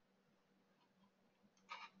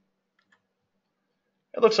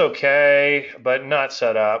 It looks okay, but not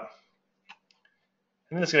set up.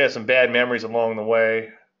 And it's going to have some bad memories along the way.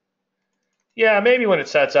 Yeah, maybe when it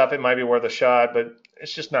sets up, it might be worth a shot, but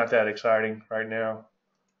it's just not that exciting right now.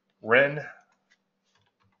 Ren.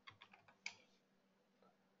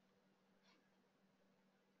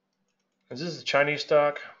 Is this a Chinese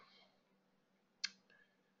stock?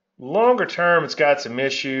 Longer term, it's got some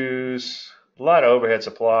issues. A lot of overhead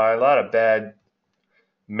supply, a lot of bad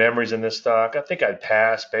memories in this stock. I think I'd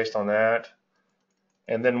pass based on that.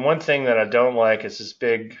 And then one thing that I don't like is this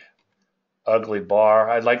big, ugly bar.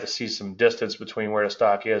 I'd like to see some distance between where the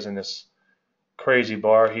stock is and this crazy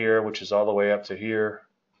bar here, which is all the way up to here.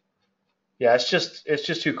 Yeah, it's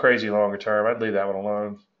just too crazy longer term. I'd leave that one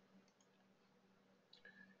alone.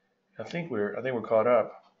 I think we're caught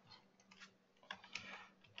up.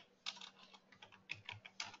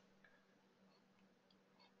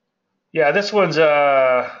 Yeah, this one's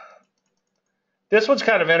kind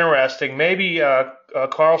of interesting. Maybe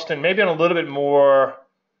Carlston, maybe on a little bit more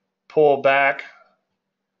pull back.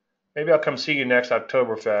 Maybe I'll come see you next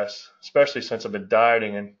Oktoberfest, especially since I've been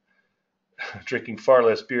dieting and drinking far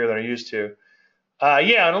less beer than I used to.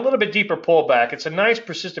 Yeah, and a little bit deeper pullback. It's a nice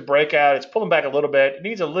persistent breakout. It's pulling back a little bit. It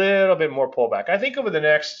needs a little bit more pullback. I think over the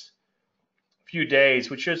next few days,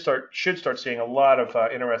 we should start seeing a lot of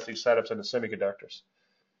interesting setups in the semiconductors.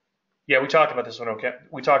 Yeah, we talked about this one. Okay,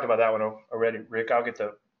 we talked about that one already, Rick. I'll get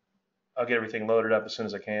everything loaded up as soon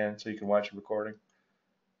as I can, so you can watch the recording.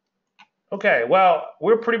 Okay, well,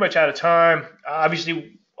 we're pretty much out of time.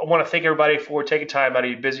 Obviously, I want to thank everybody for taking time out of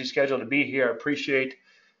your busy schedule to be here. I appreciate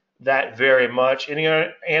that very much. Any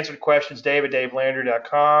unanswered questions,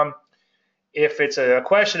 davelandry.com. If it's a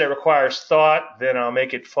question that requires thought, then I'll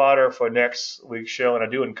make it fodder for next week's show, and I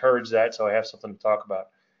do encourage that, so I have something to talk about.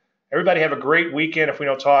 Everybody have a great weekend if we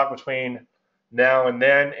don't talk between now and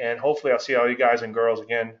then, and hopefully I'll see all you guys and girls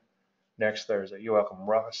again next Thursday. You're welcome,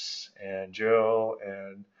 Russ and Jill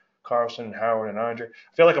and Carlson and Howard and Andre.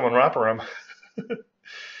 I feel like I'm on Romper Room.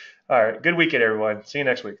 All right, good weekend, everyone. See you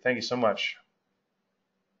next week. Thank you so much.